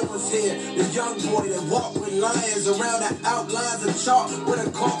 the real one's here, the young boy that walked with lions around the outlines of chalk where the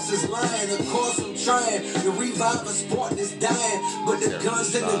corpse is lying. Of course I'm trying to revive a sport that's dying, but the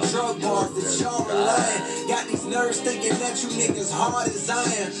guns and the drug bars that y'all relying got these nerves thinking that you niggas hard as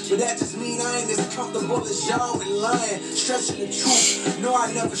iron, but that just mean I ain't as comfortable as y'all with lying, stretching the truth. No,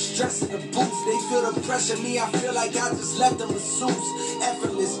 I never stress in the booth. They feel the pressure, me I feel like I just left them with suits.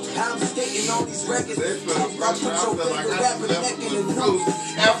 Effortless, I'm skating on these records. I put your favorite rapper neck in the noose.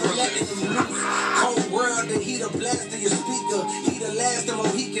 Never letting them loose. Cold world, the heat of blast in your speaker. He the last of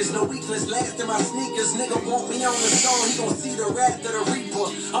Mohicans, no weakness, last in my sneakers. Nigga want me on the song, he gon' see the wrath of the reaper.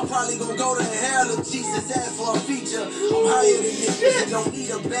 I'm probably gon' go to hell if Jesus asked for a feature. I'm higher than niggas and don't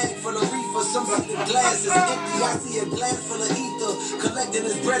need a bag full of reefer. Some see the glass is empty, I see a glass full of ether. Collecting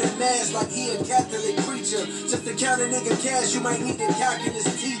his bread and mass like he a Catholic preacher. Just to count a nigga cash, you might need a calculus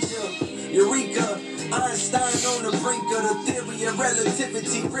teacher. Eureka, Einstein on the brink of the theory of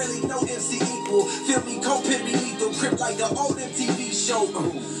relativity. Really no MC equal. Feel me, co-pit me lethal. Crip like the old MTV show.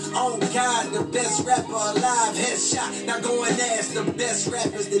 Oh God, the best rapper alive. Headshot. Now go and ask the best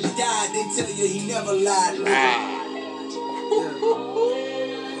rappers that died. They tell you he never lied.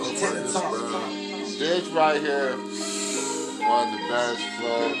 This right here, one of the best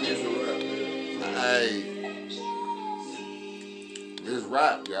flows. Hey, this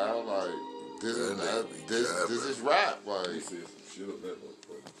rap, y'all. Like this is rap. Like.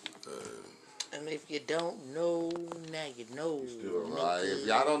 And if you don't know, now you know. Like, if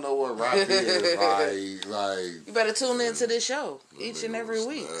y'all don't know what rap is, like you better tune into this show each and every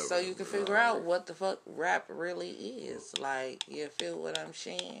week so you can figure out what the fuck rap really is. Like, you feel what I'm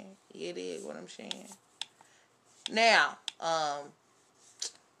saying? You dig what I'm saying? Now,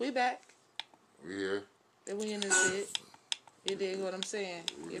 we back. We here. Then we in this shit. You dig what I'm saying?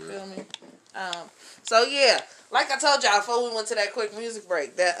 You feel me? So yeah, like I told y'all before we went to that quick music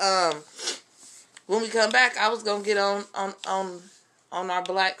break, that when we come back, I was gonna get on our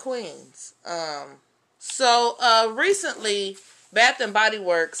Black Queens. So recently, Bath and Body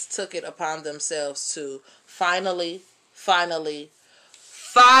Works took it upon themselves to finally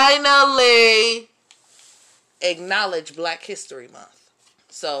acknowledge Black History Month.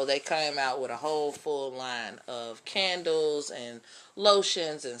 So they came out with a whole full line of candles and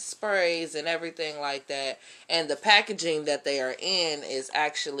lotions and sprays and everything like that. And the packaging that they are in is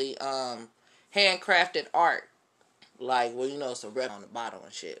actually handcrafted art. Like, well, you know, it's a red on the bottle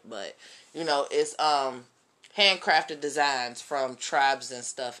and shit. But, you know, it's handcrafted designs from tribes and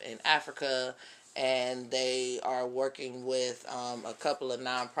stuff in Africa. And they are working with a couple of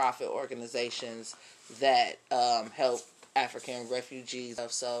nonprofit organizations that help African refugees.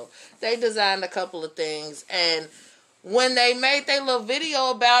 So they designed a couple of things, and when they made their little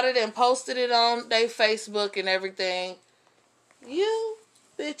video about it and posted it on their Facebook and everything, you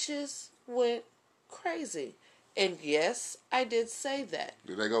bitches went crazy. And yes, I did say that.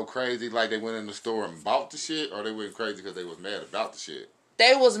 Did they go crazy like they went in the store and bought the shit, or they went crazy because they was mad about the shit?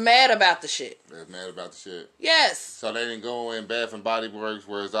 They was mad about the shit. They was mad about the shit? Yes. So they didn't go in Bath and Body Works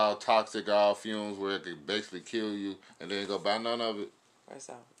where it's all toxic, all fumes, where it could basically kill you, and they didn't go buy none of it? First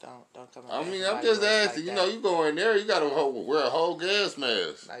off, don't come. I mean, I'm just asking. You know, you go in there, you gotta wear a whole gas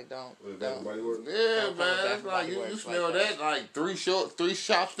mask. Like, don't. Yeah, man. It's like you smell that like three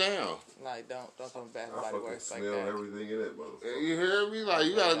shops down. Like, don't come back I Body Works fucking like smell that. everything in that motherfucker. You hear me? Like,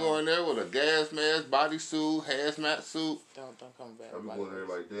 you gotta go in there with a gas mask, bodysuit, hazmat suit. Don't come back. I be going there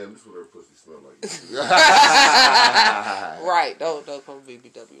like, damn, this is what her pussy smell like. Right. Don't come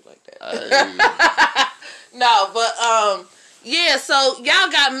BBW like that. No, but yeah, so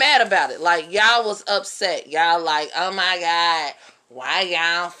y'all got mad about it. Like, y'all was upset. Y'all like, oh my God, why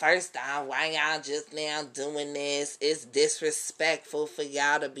y'all, first off, why y'all just now doing this? It's disrespectful for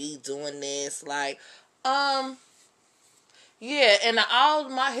y'all to be doing this. Like, yeah, and all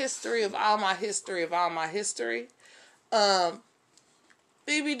my history,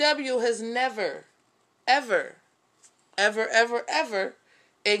 BBW has never, ever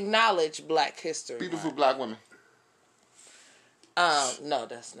acknowledged Black History. Beautiful Black women. No,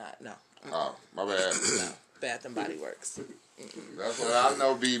 that's not. No. Oh, my bad. No. Bath and Body Works. That's what I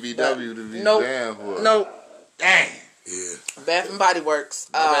know BBW to be damn for. No. Dang. Yeah. Bath and Body Works.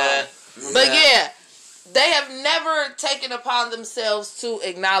 My But yeah, they have never taken upon themselves to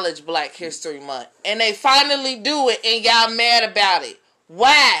acknowledge Black History Month. And they finally do it, and y'all mad about it.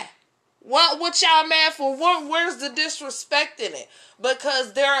 Why? What y'all mad for? Where's the disrespect in it?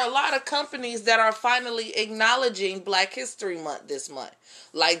 Because there are a lot of companies that are finally acknowledging Black History Month this month.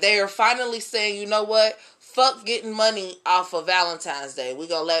 Like, they are finally saying, you know what? Fuck getting money off of Valentine's Day. We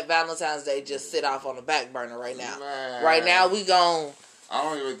gonna let Valentine's Day just sit off on the back burner right now. Man. Right now, we gon'... I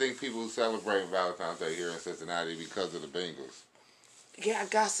don't even think people celebrate Valentine's Day here in Cincinnati because of the Bengals. Yeah, I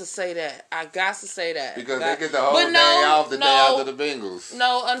got to say that. Because they get the whole day off the day after the Bengals.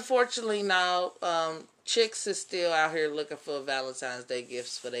 No, unfortunately, no. Chicks is still out here looking for Valentine's Day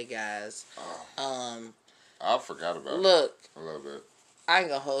gifts for their guys. I forgot about it. Look. A little bit. I ain't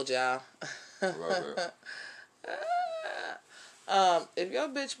gonna hold y'all. A little bit. If your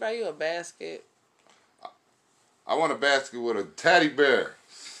bitch buy you a basket. I want a basket with a teddy bear.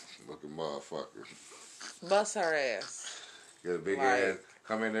 Looking motherfucker. Bust her ass. Get a big ass.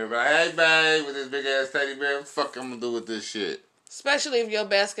 Come in there and be like, hey, babe, with this big ass teddy bear, what the fuck I'm gonna do with this shit? Especially if your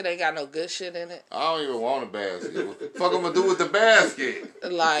basket ain't got no good shit in it. I don't even want a basket. What the fuck I'm gonna do with the basket?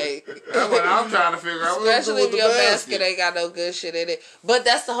 Like, that's what I'm trying to figure out. Especially if your basket ain't got no good shit in it. But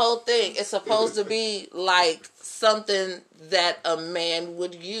that's the whole thing. It's supposed to be like something that a man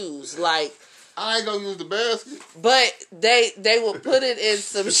would use. Like, I ain't gonna use the basket. But they will put it in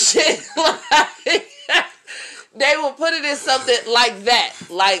some shit like they will put it in something like that,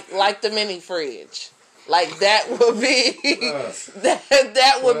 like the mini fridge. Like, that would be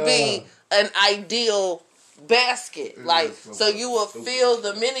that would be an ideal basket. Like, so you will fill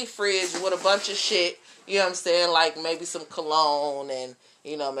the mini fridge with a bunch of shit. You know what I'm saying? Like, maybe some cologne and,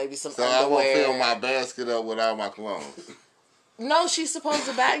 you know, maybe some underwear. I won't fill my basket up without my cologne. No, she's supposed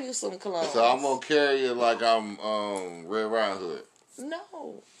to buy you some cologne. So I'm gonna carry it like I'm Red Riding Hood.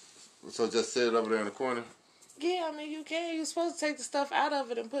 No. So just sit it over there in the corner. Yeah, I mean, you can. You're supposed to take the stuff out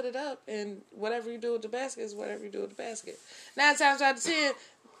of it and put it up, and whatever you do with the basket is whatever you do with the basket. 9 times out of 10,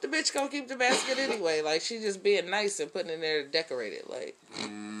 the bitch gonna keep the basket anyway. Like, she just being nice and putting it in there to decorate it. Like,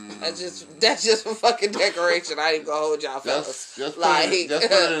 that's just for fucking decoration. I ain't gonna hold y'all fellas. Just put it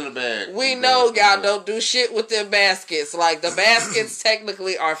in the bag. We know y'all don't do shit with them baskets. Like, the baskets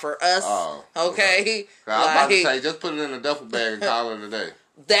technically are for us. Oh, okay? I was about to say, just put it in a duffel bag and call it a day.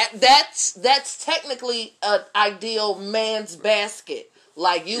 That's technically an ideal man's basket.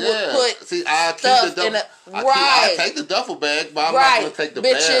 Like, you would put stuff in a... I take the duffel bag, but I'm not going to take the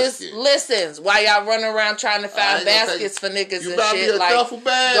basket. Listen, while y'all running around trying to find baskets for niggas and shit, like, duffel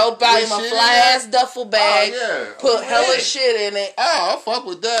bag go buy him a fly-ass duffel bag, put hella shit in it. Oh, I fuck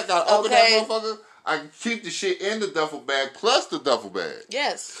with that. Gotta open that motherfucker. I can keep the shit in the duffel bag plus the duffel bag.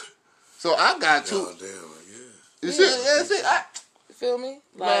 Yes. So I got two. Oh, damn, You see? You feel me?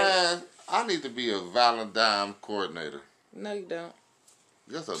 Like, man, I need to be a Valentine coordinator. No, you don't.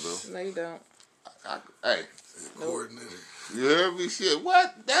 Yes, I do. No, you don't. Hey. Coordinator. You heard me? Shit.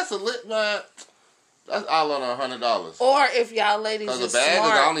 What? That's a lit, man. That's all on $100. Or if y'all ladies are smart. Because the bag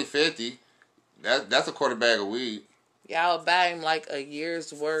is only $50. That's a quarter bag of weed. Y'all buy him like a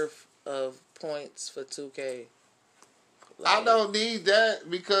year's worth of points for 2K. Like, I don't need that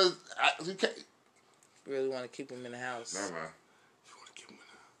because you really want to keep him in the house. Never mind. You want to keep him in the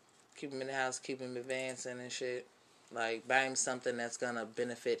house? Keep him in the house, keep him advancing and shit. Like, buy him something that's going to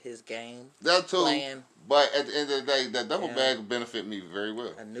benefit his game. That too. Plan. But at the end of the day, that double bag will benefit me very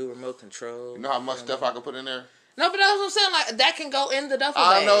well. A new remote control. You know how much stuff I can put in there? No, but that's what I'm saying. Like that can go in the duffel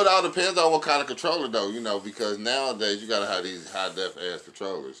bag. I know it all depends on what kind of controller though, you know, because nowadays you gotta have these high def ass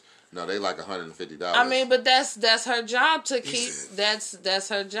controllers. No, they like $150. I mean, but that's her job to keep. That's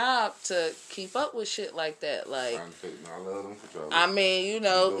her job to keep up with shit like that. Like, I love them controllers. I mean, you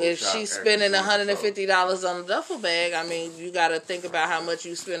know, if she's spending $150 on a duffel bag, I mean, you got to think about how much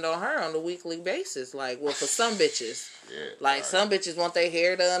you spend on her on a weekly basis. Like, well, for some bitches, like some bitches want their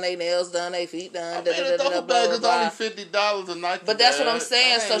hair done, their nails done, their feet done. A duffel bag is only $50 a Nike. But that's what I'm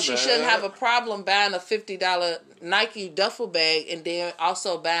saying. So she shouldn't have a problem buying a $50 Nike duffel bag and then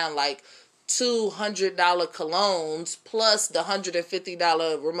also buying like $200 colognes plus the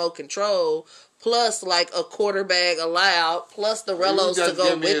 $150 remote control plus like a quarter bag allowed plus the Rellos to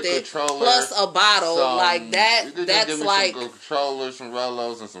go with it plus a bottle like that. That's like some controllers, some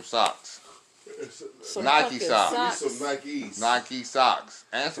Rellos, and some socks. Some Nike socks. Some Nikes. Nike socks.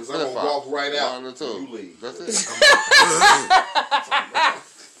 And some flip I'm gonna walk right out. One or two. You leave. That's it.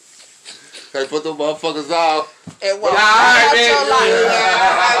 They put them motherfuckers off. And walk out your life.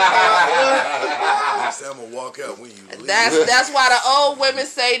 I'm gonna walk out when you leave. That's why the old women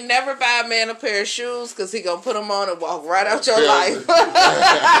say never buy a man a pair of shoes because he gonna put them on and walk right out your life.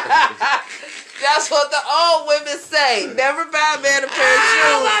 That's what the old women say. Never buy a man a pair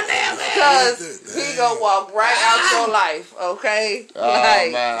of shoes because he gonna walk right out your life. Okay?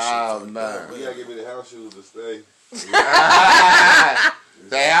 Oh man. You gotta give me the house shoes to stay.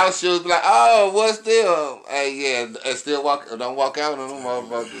 They house shoes be like, oh, what's still? Hey, yeah, and still don't walk out on them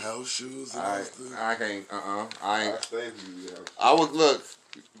motherfuckers. House shoes. I can't. I ain't. I stay for you. I would look.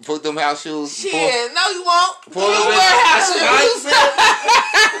 Put them house shoes. Shit, no, you won't. Pull them wear house shoes.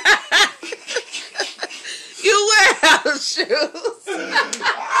 You wear house shoes.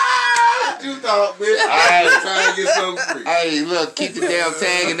 You thought, bitch? I was trying to get something free. Hey, look, keep the damn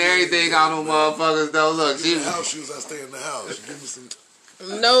tag and everything on them motherfuckers. Though, look, house shoes. I stay in the house. You give me some.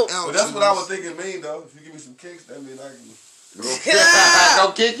 Nope. But that's what I was thinking mean though. If you give me some kicks, that mean I can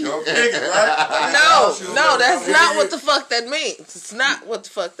go kick you. Go kick it, right? No, that's not what the fuck that means. It's not what the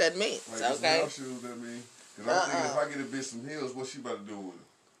fuck that means. Like, okay. Shoes, that mean. Cause I'm thinking if I get a bitch some heels, what's she about to do with it?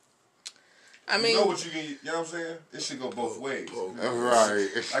 I mean, you know what you get. You know what I'm saying? It should go both ways. Right.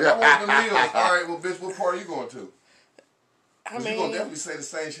 Like I want them heels. All right, well, bitch, what part are you going to? I mean, you gonna definitely say the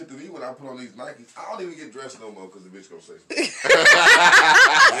same shit to me when I put on these Nikes. I don't even get dressed no more because the bitch gonna say something.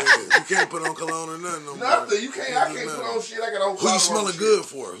 You can't put on cologne or nothing no more. Nothing. You can't. I can't put on shit. I got on. Who you smelling good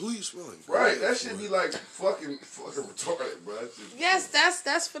for? Who you smelling for? Right. That should be like fucking retarded, bro. Yes,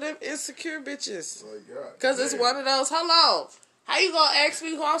 that's for them insecure bitches. Oh my God. Because it's one of those. Hold on. How you gonna ask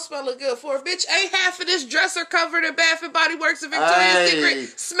me who I'm smelling good for? Bitch, ain't half of this dresser covered in Bath and Body Works and Victoria's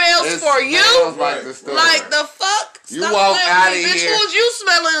Secret smells for you? Like the fuck? You walk out of here. Bitch, who's you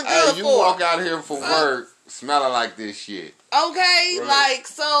smelling good for? You walk out of here for work smelling like this shit. Okay, like,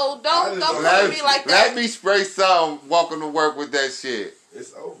 so don't look at me like that. Let me spray something walking to work with that shit.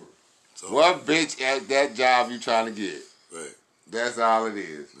 It's over. What bitch at that job you trying to get? Right. That's all it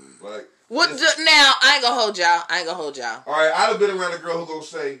is. Like. Now, I ain't gonna hold y'all. All right, I'd have been around a girl who gonna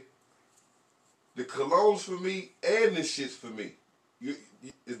say, the cologne's for me and this shit's for me.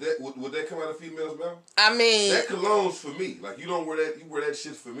 Would that come out of female's mouth? I mean, that cologne's for me. Like you don't wear that. You wear that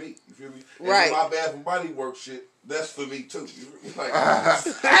shit for me. You feel me? And right. My Bath and Body Works shit. That's for me too. Like,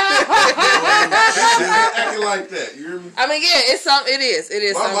 acting like that. You hear me? I mean, yeah, it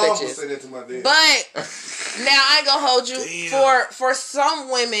is. My some mom bitches. would say that to my dad. But now I ain't gonna hold you. For some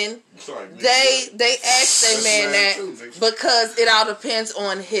women, they ask their man that because it all depends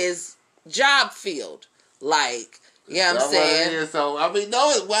on his job field. Like, you know what I'm saying? So I mean,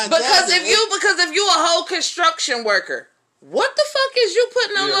 no, because if you a whole construction worker. What the fuck is you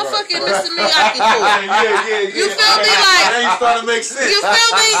putting on no fucking Mr. Miyagi for? You feel me? Like, now you starting to make sense. You feel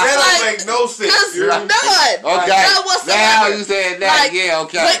me? That don't make no sense. None. Okay. None whatsoever. Now you said that. Like, yeah,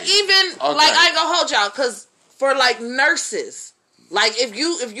 okay. But even, like, I ain't gonna hold y'all, because for, like, nurses, like, if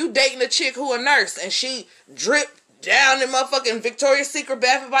you dating a chick who a nurse and she drip down in motherfucking Victoria's Secret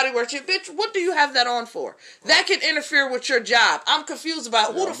Bath and Body Works, bitch, what do you have that on for? That can interfere with your job. I'm confused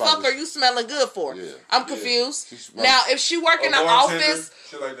about who the fuck are you smelling good for? Yeah. I'm confused. Now, if she work in an office,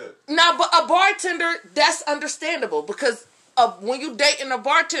 shit like that. Now, but a bartender, that's understandable because when you dating a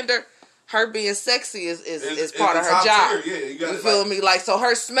bartender, her being sexy is part of her job. Yeah, you feel me? Like, so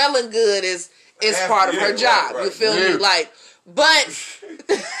her smelling good is part of her job. Right. You feel me? Like, but.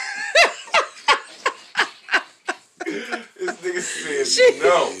 This nigga said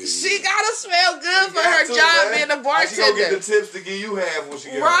no. She gotta smell good for her job being a bartender. She gonna get the tips to give you half when she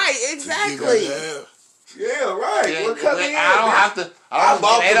get right, exactly. Yeah, right. Yeah, Well, cut me in, I don't bitch. have to.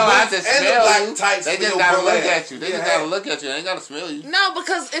 They don't have to smell you. They just gotta look at you. They just gotta look at you. They ain't gotta smell you. No,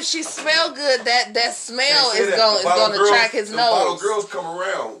 because if she smell good, that smell Say is that. going to track his The bottle nose. girls come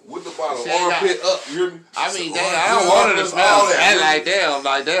around with the bottle, She ain't armpit up. You hear me? I mean, So, damn, I don't want her to smell all bad that. like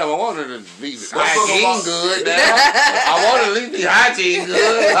damn. I want her to be Let's hygiene talk about- good. Damn. I want her to at least be hygiene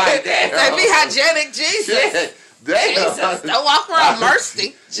good. Like Say, damn. be hygienic, Jesus. Yeah, damn. Jesus, don't walk around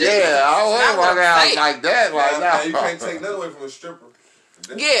thirsty. Yeah, I want to walk out say. like that right now. You can't take nothing away from a stripper.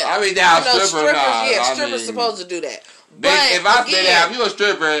 Yeah, I mean, now you know, stripper, nah, yeah, I strippers mean, supposed to do that. Bitch, But if I say that, again, if you a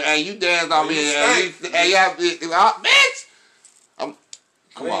stripper and you dance on me and you have, bitch,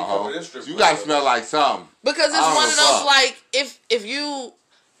 come on, ho. You gotta smell like something. because it's I don't one of give a those fuck. like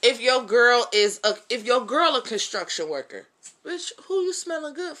if your girl a construction worker, bitch, who you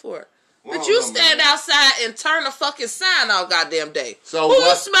smelling good for? But you stand outside and turn the fucking sign all goddamn day. So who you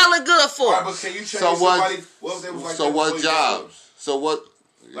what- smelling good for? Right, but can you change So what? somebody? What if they was like So that what before you got jobs? So what?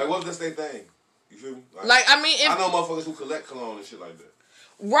 Like, what if that's their thing? You feel me? Like, I mean, I know motherfuckers who collect cologne and shit like that.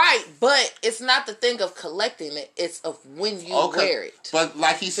 right, but it's not the thing of collecting it; it's of when you wear it. But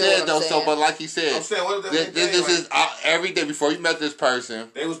like he Feel what said I'm though, saying? but like he said, I'm saying, what if this, that's their thing? this is every day before you met this person.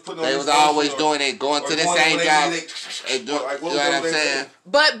 They was putting on They this was always lotion doing it, going or to the going same when job. they- And do, like, you what know what I'm was they saying? saying?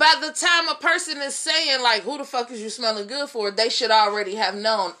 But by the time a person is saying like, "Who the fuck is you smelling good for?" they should already have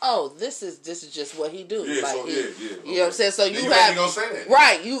known. Oh, this is just what he do. Yeah, like, so, he, yeah. You know what I'm saying? So Then you you have ain't gonna say that.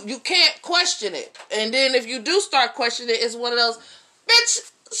 right. You can't question it. And then if you do start questioning it, it's one of those, bitch.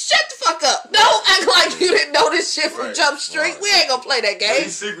 Shut the fuck up. Don't act like you didn't know this shit from Right. Jump Street. We ain't gonna play that So game. you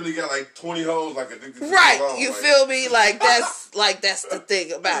secretly got like 20 hoes like addicted to Right. cologne, You like, feel me? Like that's the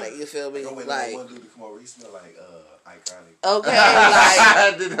thing about it. You feel me? Yo, wait, Like, one dude to come over, he smell like iconic. okay,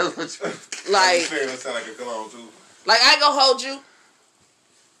 like, That's what you- like, That sound like a cologne too. like I ain't gonna hold you.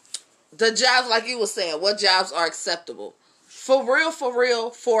 The jobs, like you were saying, what jobs are acceptable? For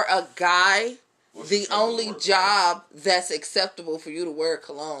real, for a guy, What's the acceptable only work? job that's acceptable for you to wear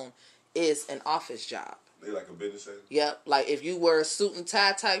cologne is an office job. They like a business setting. Yep. Like if you wear a suit and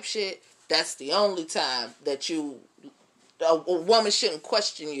tie type shit, that's the only time that a woman shouldn't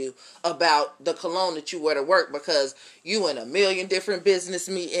question you about the cologne that you wear to work, because you in a million different business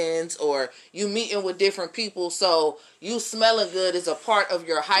meetings or you meeting with different people, so you smelling good is a part of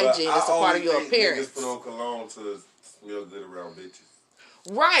your hygiene. It's a part of your appearance. Niggas put on cologne to smell good around bitches.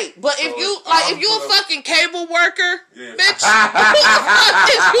 Right, but So if you I'm if you a gonna- fucking cable worker, Yeah. bitch, who the fuck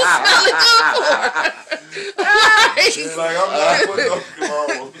is you smelling good for? It's like I'm not putting on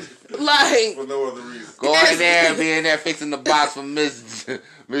cologne like, for no other reason. Go in there and be in there fixing the box for Miss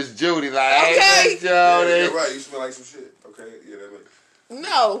Judy. Like, Okay. hey, Miss Judy. Yeah, right. You smell like some shit. Okay, yeah, that makes.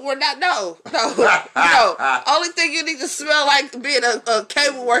 no, we're not. No. Only thing you need to smell like being a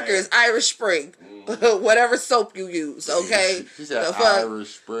cable worker is Irish Spring, whatever soap you use. Okay, She said The fuck?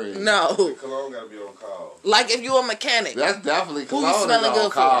 Irish Spring. no, Cologne gotta be on call. like if you a mechanic. That's definitely Who you cologne is smelling on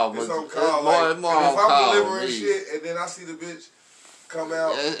good for? call. It's but on call. More Like, and more if on I'm call. delivering me. shit and then I see the bitch come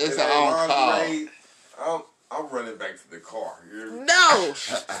out, It's in an her on call. lingerie, I'm running back to the car. You hear me? No,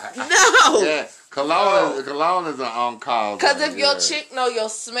 Yeah, cologne is an on call. because if your chick know your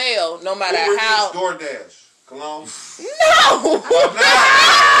smell, no matter Uber how. Eats, DoorDash, cologne. No.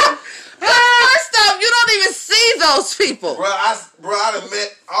 First off, you don't even see those people. Bro, I done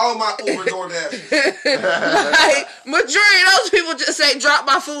met all my Uber DoorDash. Like, majority of those people just say, drop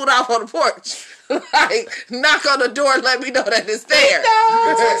my food off on the porch. Like, knock on the door and let me know that it's there. You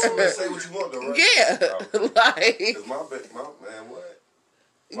can text them and say what you want though, right? Yeah. Like, Cause my man, what?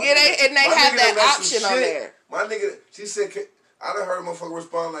 yeah, they my have nigga that done got option some on shit. there. My nigga, she said, I done heard a motherfucker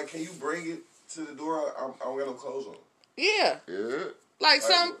respond like, can you bring it to the door? I don't got no clothes on. Yeah. Yeah. Like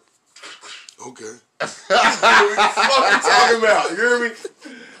some. Okay. What the fuck you talking about? You hear me?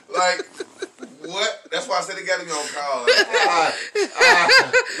 Like, what? That's why I said it got to be on call.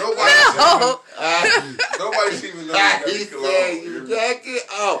 Like, nobody should even know that He you said cologne. you jacket.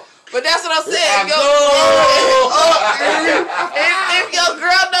 Oh, But that's what I'm saying. I If your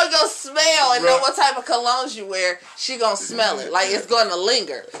girl know your smell and know what type of colognes you wear, she gonna smell it. Like it's gonna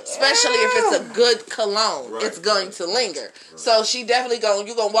linger. Especially if it's a good cologne, Right. it's going to linger. So she definitely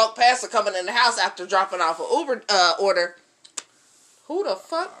you gonna walk past her coming in the house after dropping off an Uber order. Who the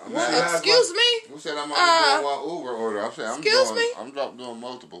fuck? What? Excuse me? Who said I'm only doing one Uber order? I'm saying I'm doing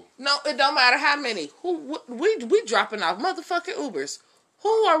multiple. No, it don't matter how many. We dropping off motherfucking Ubers. Who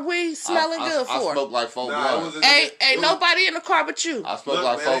are we smelling good I for? smoke like 4 Nah, blunts. Ain't nobody in the car but you. I smoke Look,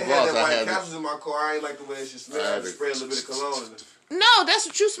 like man, 4 they had blunts. that I white had capsules in my car. I ain't like the way it should smell. I had to spray a little bit of cologne in it. No, that's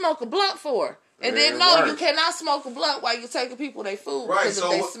what you smoke a blunt for. And then you cannot smoke a blunt while you're taking people their food. Right, Because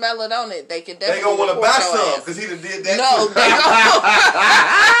so if they smell it on it, they can They definitely gonna want to report buy your some ass. because he done did that. No, too. they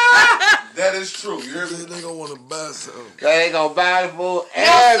That is true. You hear me? They gonna want to buy some. They ain't gonna buy it for Now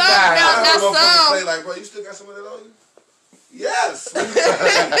everybody. some. Say like, bro, you still got some of that on you? Yes.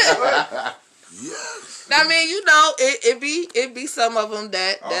 Yes. I mean, it be some of them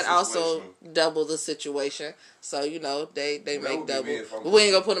that also double the situation. So they make would be double. me if I'm- But we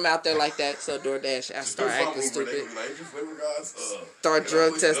ain't gonna put them out there like that. So DoorDash, I start acting stupid. Start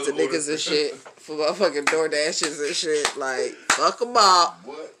drug testing niggas and shit for motherfucking DoorDashes and shit. Like fuck them up.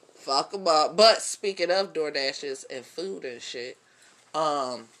 What? Fuck them up. But speaking of DoorDashes and food and shit, We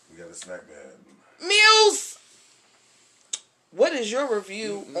got a snack bag. Muse, what is your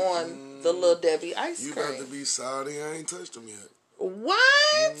review on the Lil Debbie ice You cream? got to be Saudi. I ain't touched them yet.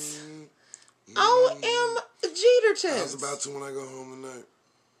 What? O.M. Jeterton. I was about to when I go home tonight.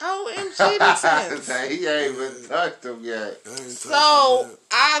 O.M. Jeterton. He ain't even touched them yet. I ain't touched So them yet.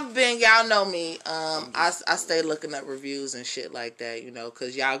 I've been, y'all know me. I stay looking up reviews and shit like that,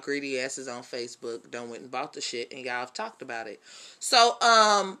 because y'all greedy asses on Facebook done went and bought the shit and y'all have talked about it. So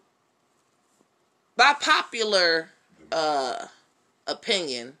by popular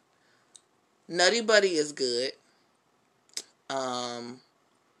opinion, Nutty Buddy is good.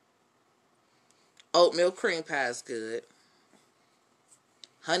 Oatmeal cream pie is good.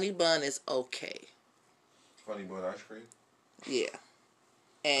 Honey bun is okay. Honey bun ice cream? Yeah.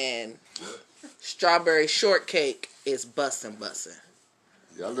 And strawberry shortcake is bussin'.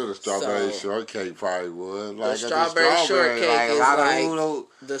 Yeah, I knew the strawberry So, shortcake probably would. The Like, strawberry shortcake is a lot of like food.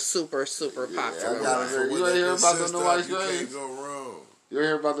 the super popular I gotta one. hear- You ain't hear about the new ice You cream? can't go wrong. You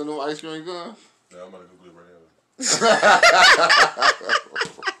hear about the new ice cream gun? No, I'm about to Google it right now.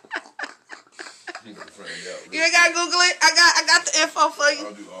 You ain't gotta Google it. I got the info for you.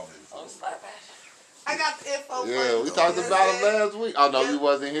 I'll do all this. I got the info for you. Yeah, we talked about it last week. Oh no, you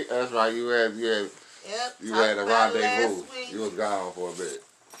wasn't here. That's right. You had Yep. you had a talked about it rendezvous. last week. You was gone for a bit.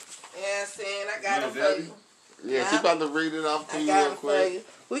 Yeah, saying I got it for you. Yeah, she about to read it off to I you got real it for quick. you.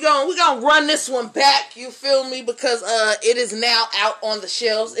 We gonna run this one back. You feel me? Because it is now out on the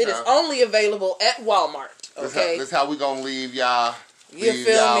shelves. It is only available at Walmart. Okay. That's how we gonna leave y'all. You leave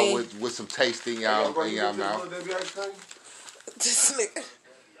feel y'all me? with some taste in y'all mouth. This nigga.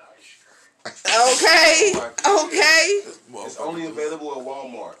 Okay. It's only available at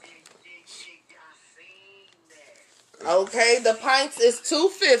Walmart. Okay. The pints is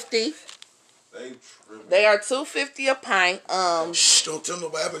 $2.50. They are $2.50 a pint. Shh, don't tell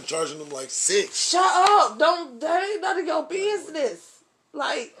nobody. I've been charging them like $6. Shut up! That ain't none of your business.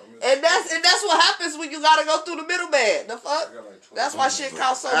 Like, and that's what happens when you gotta go through the middleman. The fuck? That's why shit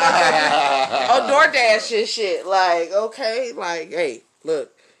costs so much. On DoorDash and shit. Like, okay, like, hey,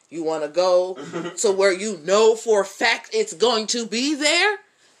 look, you wanna go to where you know for a fact it's going to be there?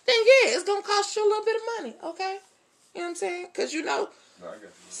 Then yeah, it's gonna cost you a little bit of money. Okay, you know what I'm saying? Because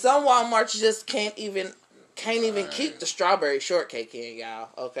some Walmarts just can't even keep the strawberry shortcake in, y'all.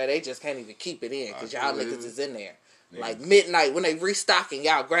 Okay, they just can't even keep it in because y'all niggas is in there. Like midnight when they restocking,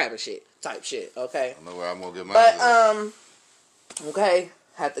 y'all grabbing shit type shit. Okay. I know where I'm gonna get mine. But okay,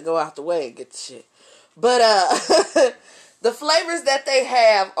 had to go out the way and get the shit. But the flavors that they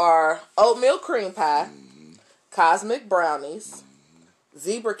have are oatmeal cream pie, cosmic brownies,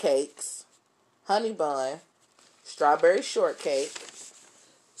 zebra cakes, honey bun, strawberry shortcake,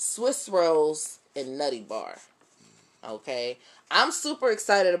 Swiss rolls, and Nutty Bar. Okay. I'm super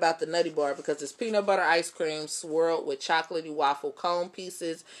excited about the Nutty Bar because it's peanut butter ice cream swirled with chocolatey waffle cone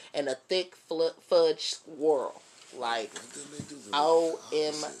pieces and a thick fudge swirl. Like,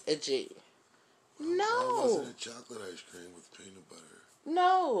 OMG. Why No. wasn't it chocolate ice cream with peanut butter?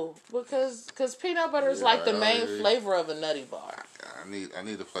 No. Because peanut butter is like the main flavor of a Nutty Bar. I need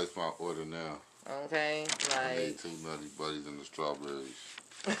to place my order now. Okay. I need Like. 2 Nutty Buddies and the strawberries.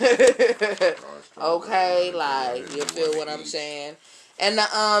 Okay, like you feel what I'm saying? And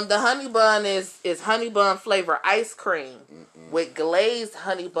the honey bun is honey bun flavor ice cream with glazed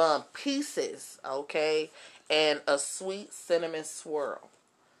honey bun pieces, okay, and a sweet cinnamon swirl.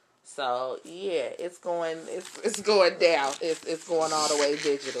 So yeah, it's going down. It's going all the way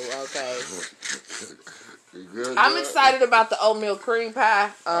digital, okay. I'm excited about the oatmeal cream pie.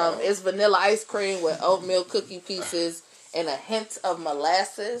 It's vanilla ice cream with oatmeal cookie pieces and a hint of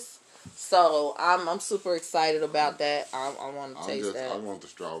molasses. So I'm super excited about that. I want to taste that. I want the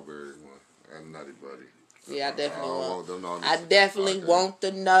strawberry one and Nutty Buddy. Yeah, I definitely want. them I definitely want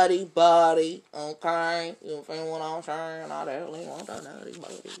the Nutty Buddy. Okay, you feel what I'm saying? I definitely want the Nutty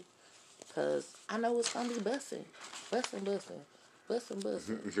Buddy because I know it's gonna be busting. But Bussin'.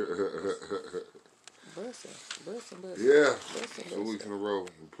 Yeah. 2 Bussin'. weeks in a row,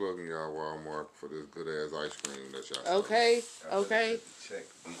 we're plugging y'all Walmart for this good ass ice cream that y'all. Okay. Check,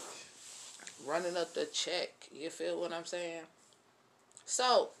 bitch. Running up the check. You feel what I'm saying?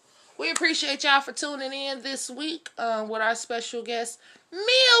 So, we appreciate y'all for tuning in this week with our special guest,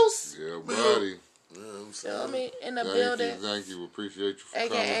 Mills. Yeah, buddy. Feel me? In the building. Thank you. Appreciate you for AKA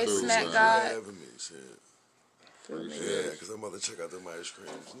coming through, Snack man. God. Having me, shit. Appreciate Yeah, it. because I'm about to check out them ice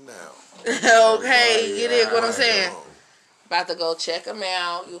creams now. Okay, you dig what I'm saying? About to go check them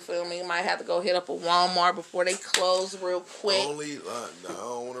out. You feel me? Might have to go hit up a Walmart before they close real quick. Only, I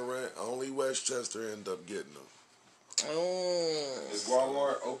don't want to rent. Only Westchester end up getting them. Is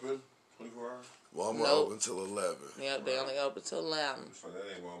Walmart open 24 hours? Walmart Nope. open till 11. Yep, they only open till 11. So that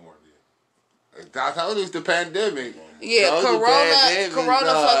ain't Walmart then. I told you it's the pandemic. Yeah, Told you pandemic, Corona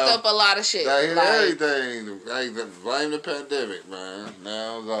fucked up a lot of shit. They hit Like, everything. Hey, blame the pandemic, man.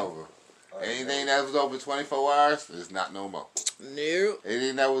 Now it's over. Anything that was open 24 hours is not no more. no.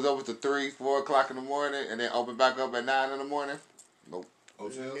 Anything that was open to 3, 4 o'clock in the morning and then open back up at 9 in the morning, nope.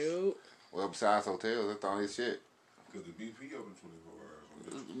 Hotels? Nope. Well, besides hotels, that's the only shit. Because the BP open 24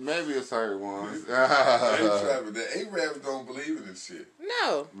 hours. Maybe a certain ones. The Arabs don't believe in this shit.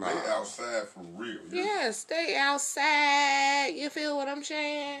 No. They outside for real. Yeah, stay outside. You feel what I'm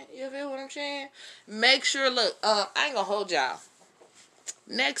saying? Make sure, look, I ain't gonna hold y'all.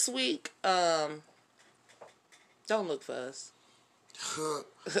 Next week, don't look for us.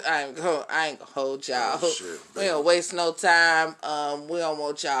 I ain't gonna hold y'all. Oh, shit, we don't waste no time. We don't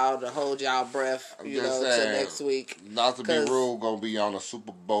want y'all to hold y'all breath, I'm you just know, saying, till next week. Not to be rude, gonna be on a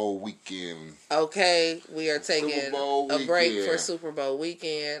Super Bowl weekend. Okay, we are taking Super Bowl a break weekend. for Super Bowl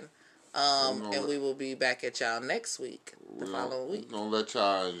weekend. And we will be back at y'all next week, the following week. We're gonna let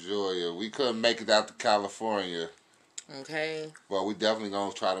y'all enjoy it. We couldn't make it out to California. Okay. But we definitely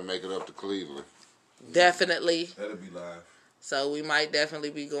gonna try to make it up to Cleveland. Definitely. That'll be live. So we might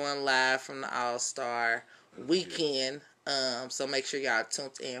definitely be going live from the All-Star weekend. So make sure y'all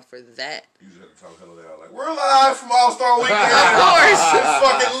tuned in for that. You just have to talk hella loud. Like, we're live from All-Star Weekend. Of course. It's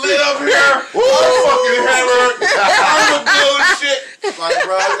fucking lit up here. I'm fucking hammered. I'm doing shit. Like,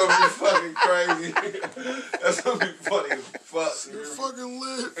 bro, it's gonna be fucking crazy. That's gonna be funny as fuck. You're fucking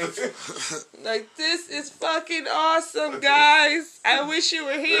lit. Like, this is fucking awesome, guys. I wish you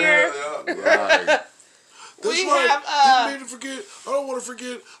were here. Right. That's We right. have, Didn't mean to forget. I don't want to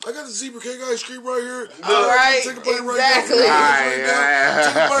forget. I got the zebra cake ice cream right here. All right, Take a bite exactly. right now.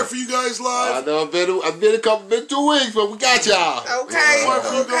 Take a bite for you guys live. I know I've been 2 weeks, but we got y'all. Okay, Bite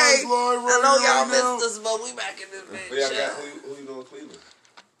for you okay. guys live right I know here, y'all right now. missed us, but we back in this bitch. But y'all got, who you know in Cleveland?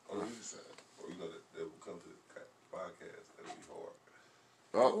 On the music side. Or you know that will come to the podcast. That'll be hard.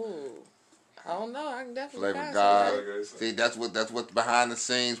 Oh, Ooh. I don't know. I can definitely Flavor find God. somebody. See, that's what behind the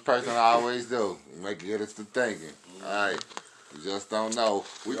scenes person always do. Make it get us to thinking. All right, we just don't know.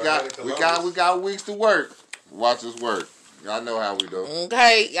 We got weeks to work. Watch us work. Y'all know how we do.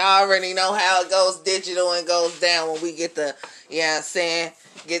 Okay, y'all already know how it goes digital and goes down when we get the, you know what I'm saying,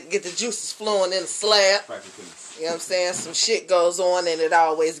 get the juices flowing in the slab. You know what I'm saying? Some shit goes on and it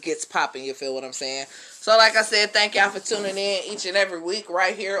always gets popping, you feel what I'm saying? So like I said, thank y'all for tuning in each and every week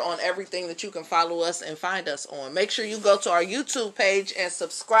right here on everything that you can follow us and find us on. Make sure you go to our YouTube page and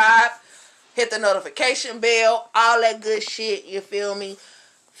subscribe. Hit the notification bell. All that good shit, you feel me?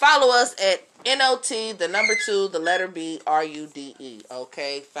 Follow us at NOT, the number 2, the letter B, RUDE.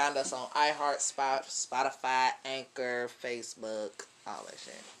 Okay? Find us on iHeart, Spotify, Anchor, Facebook, all that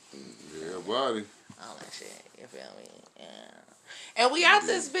shit. Yeah, buddy. All that shit. You feel me? Yeah. And we out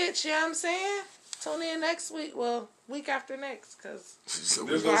this bitch, you know what I'm saying? Tune in next week. Well, week after next, because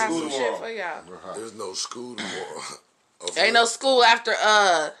There's we'll no have school some shit tomorrow. for y'all. There's no school tomorrow. Ain't no school after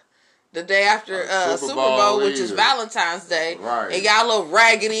the day after Super Bowl, which is either. Valentine's Day. Right. And y'all little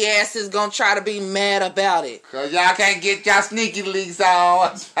raggedy asses gonna try to be mad about it. Cause y'all can't get y'all sneaky leaks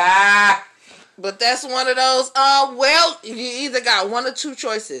on. But that's one of those, well, you either got one or two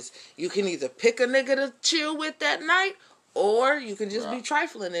choices. You can either pick a nigga to chill with that night, or you can just be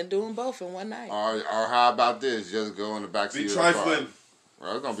trifling and doing both in one night. Or how about this? Just go in the backseat Be of the car. trifling.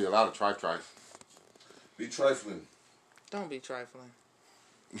 Well, there's gonna be a lot of trife. Be trifling. Don't be trifling.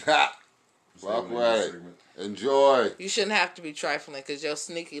 Walk away. Enjoy. You shouldn't have to be trifling because your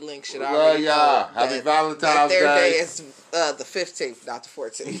sneaky link should Love already y'all. know Happy that Valentine's their Day. day is the 15th, not the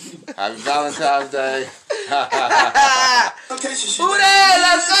 14th. Happy Valentine's Day. Who there?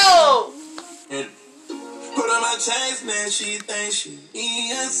 Let's go. Put on my chains, man, she thinks she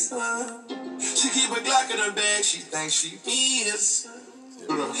me a son. She keep a Glock in her bag, she thinks she me a son.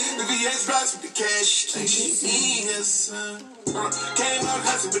 The VX drops with the cash. Think she is. Came out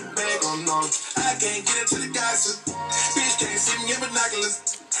hustling with the bag on on. I can't get into the gossip. Bitch can't see me in binoculars.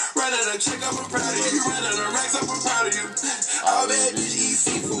 Running a check up, I'm proud of you. Running a racks up, I'm proud of you. All bad bitch eat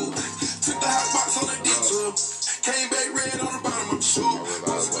seafood. Took the hot box on the detour. Came back red on the bottom of the shoe.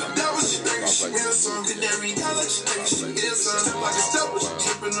 That was she thinking she meal some. Did every dollar she thinking she meal some. Like a step, she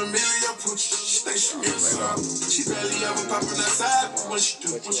tipping a million pooch. She think she meal some. She barely ever popping outside. What she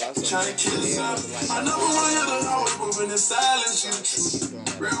do? Trying to kill herself. I never want to hear her always moving in silence. She the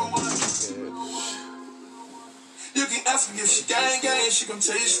truth. Real one. You can ask me if she gang, she gon'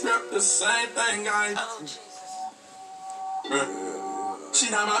 tell you she rep the same thing, guy. She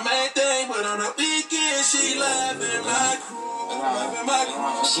not my main thing, but on the weekend she loving my crew.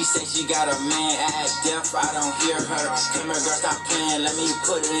 She said she got a man ass deaf, I don't hear her. Come here, girl, stop playing, let me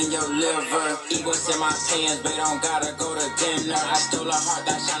put it in your liver. Eagles in my pants, but don't gotta go to dinner. I stole her heart,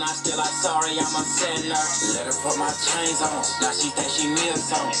 that shine, I still like sorry, I'm a sinner. Let her put my chains on, now she think she me a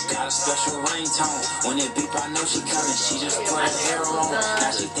song. Got a special ringtone, when it beep I know she coming. She just put her hair on, now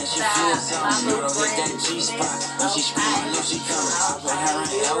she think she feels something. Girl, don't get that G-spot, when she scream I know she coming. I put her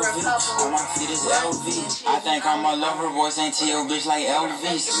in LV, on my feet is LV. I think I'm a lover, boy, ain't your bitch like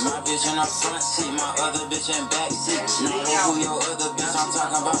Elvis. My bitch in the front seat, my other bitch in back seat. Know who your other bitch, I'm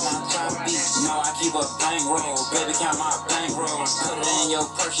talking about my top beat. No, I keep a bankroll, baby count my bankroll. Put it in your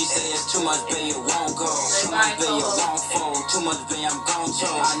purse, she say it's too much, baby, it won't go. Too much, baby, it won't fold. Too much, baby, I'm gon'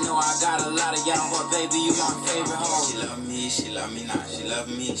 choke. I know I got a lot of y'all, but baby, you my favorite hoe. She love me, she love me not. She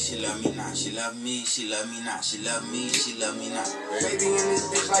love me, she love me not. She love me, she love me not. She love me, she love me not. Baby in this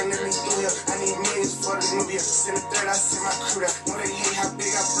bitch like let me do it. I need millions for the movie. Send a third, I send my crew there. Know they hate how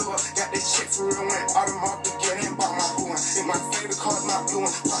big I blew up. Got that check for real, went all them off together and bought my blue one. And my favorite car's my blue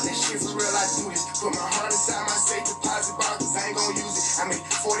one. Bought that shit for real, I do this. Put my heart inside my safe deposit box, cause I ain't gon' use it. I made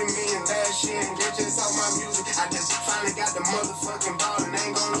 40 million last year and they just off my music. I just finally got the motherfucking ball and I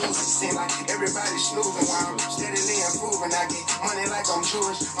ain't gon' lose it. Seem like everybody snoozing while I'm steadily improving. I get money like I'm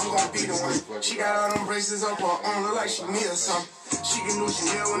Jewish, I'm gon' be the one. She got all them braces up her arm, look like she me or something. She can do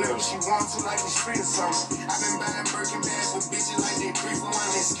Chanel whenever she wants to, like the street or something. I've been buying Birkin bags with bitches like they 3 for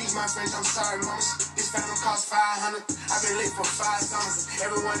 1. Excuse my French, I'm sorry, mama. This phantom cost 500. I've been lit for 5 summers.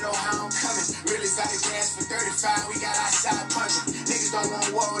 Everyone know how I'm coming. Really got the gas for 35. We got outside punching. Niggas don't want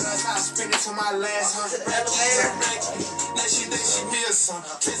war with us. I'll spend it to my last 100. Now she think she me or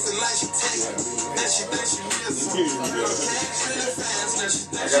something. Kissing like she take me. Now she think she me or something. Now she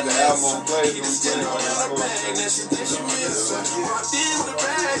think she me or something. Keep the skin on her bag. Now she think she me or something. Walked in with a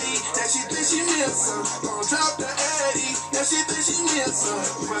baddie, now she think she me or something. Gonna drop the Addy, now she think she me or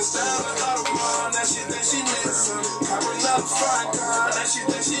something. Pressed down a lot of water, now she think she me or something. Cop another fine car, now she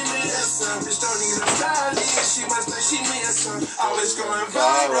think she me or something. Bitch don't need a stylist, she must think she me or something. Always going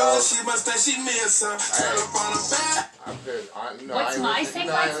viral, she must think she me or something. Turn up on her back. What's my St.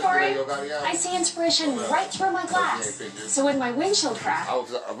 Clyde story? I see inspiration right through my glass. So when my windshield cracked.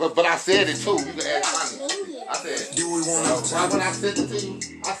 But I said it too. You can ask money. I said, do we want to? When I said it to you,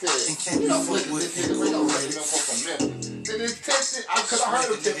 I said, you don't listen to this nigga. We don't listen to him from Memphis. Then it's tested, because I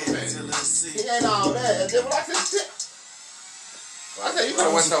heard him tell me, he ain't all that. And then when I said, I said, you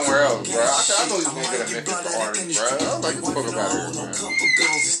could've went somewhere else, bro. I said, I know you was gonna get a Memphis for artist, bro. I was like, get the fuck up out of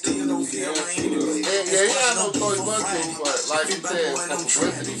here, man. Yeah, he had no choice but to, but like he said, some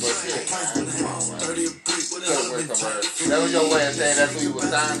publicity, but shit. That was your way of saying that's who you was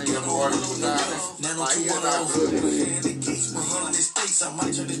signing, your new artist was signing. Like, he is not good. I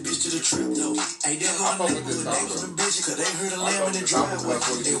might turn this bitch to the trip though. Hey, they go in the neighborhood bitch, cause they heard a lamb in the driveway.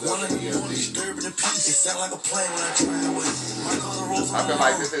 They wanna disturb the peace. It sound like a plane when I drive away. I feel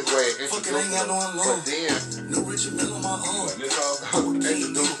like this is where it introduced them, but then introduced them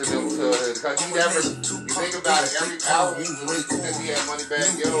to, because he never, you think about it, every album since he had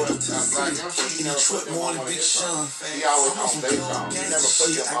Moneybagg Yo and Black Youngster, he never put them on one of his songs. He always on their songs. He never put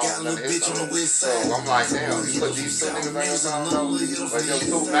them on none of his songs. So I'm like, damn, you put these 2 niggas on your song though? But your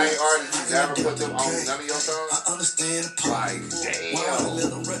 2 main artists, you never put them on none of your songs? Like, damn.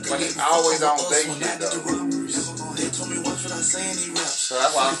 But he always on their shit though. So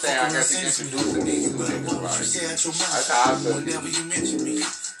that's why I'm saying I guess he introduced these 2 niggas, right? That's how I feel it.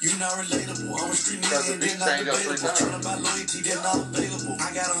 You not relatable. I'm a street nigga and then not debatable. Turn about loyalty, they're not available.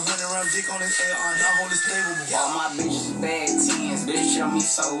 I got 100 round dick on this AR, now hold it stable. All my bitches bad 10s, bitch, show me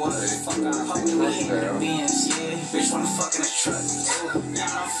so what? Fuck out, fuck with me in the Benz, yeah. Bitch wanna fuck in the truck.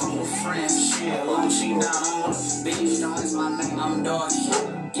 Now I'm fucking with friends, shit. Long she down, I want a bitch, don't ask my name, I'm dog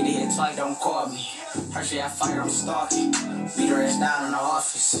shit. Get it bitch like don't call me. Her shit I fight, I'm stalking. Beat her ass down in the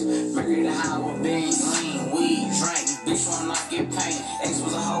office. Married a high with beans, lean, weed, drink. Bitch wanna not get paid. Ex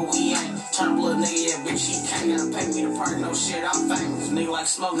was a hoe, we ain't. Turn blood nigga, yeah, bitch, she can't. Gotta pay me to park, no shit, I'm famous. Nigga like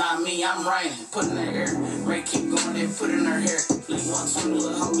smoke, not me, I'm raining. Put in her ear. Ray keep going, then put in her hair. Leave 120,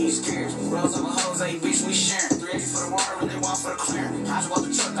 little hoe, you scared. Rose of a hose, hey, bitch, we sharing. 380 for the water, really want for the clearing. I just walk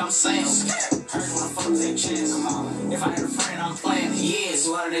the truck, I'm saying, scared. Heard you wanna fuck, take a chance, come on. If I had a friend, I'm playing. Yeah, it's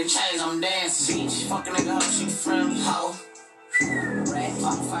one of them chains, I'm dancing. Bitch, fucking nigga, hoe, she friendly, hoe.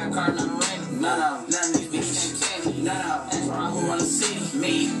 I'm a fire car, none rain. None of these bitches can't tell me. None of them. That's why who run the city.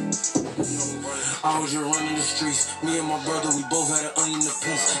 Me. I was just running the streets. Me and my brother, we both had an onion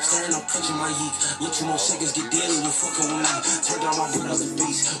apiece. Staring up, punching my heat. Look 2 more seconds, get dead and you fucking with me. Turned down my brother's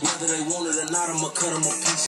face. Whether they want it or not, I'ma cut them a piece.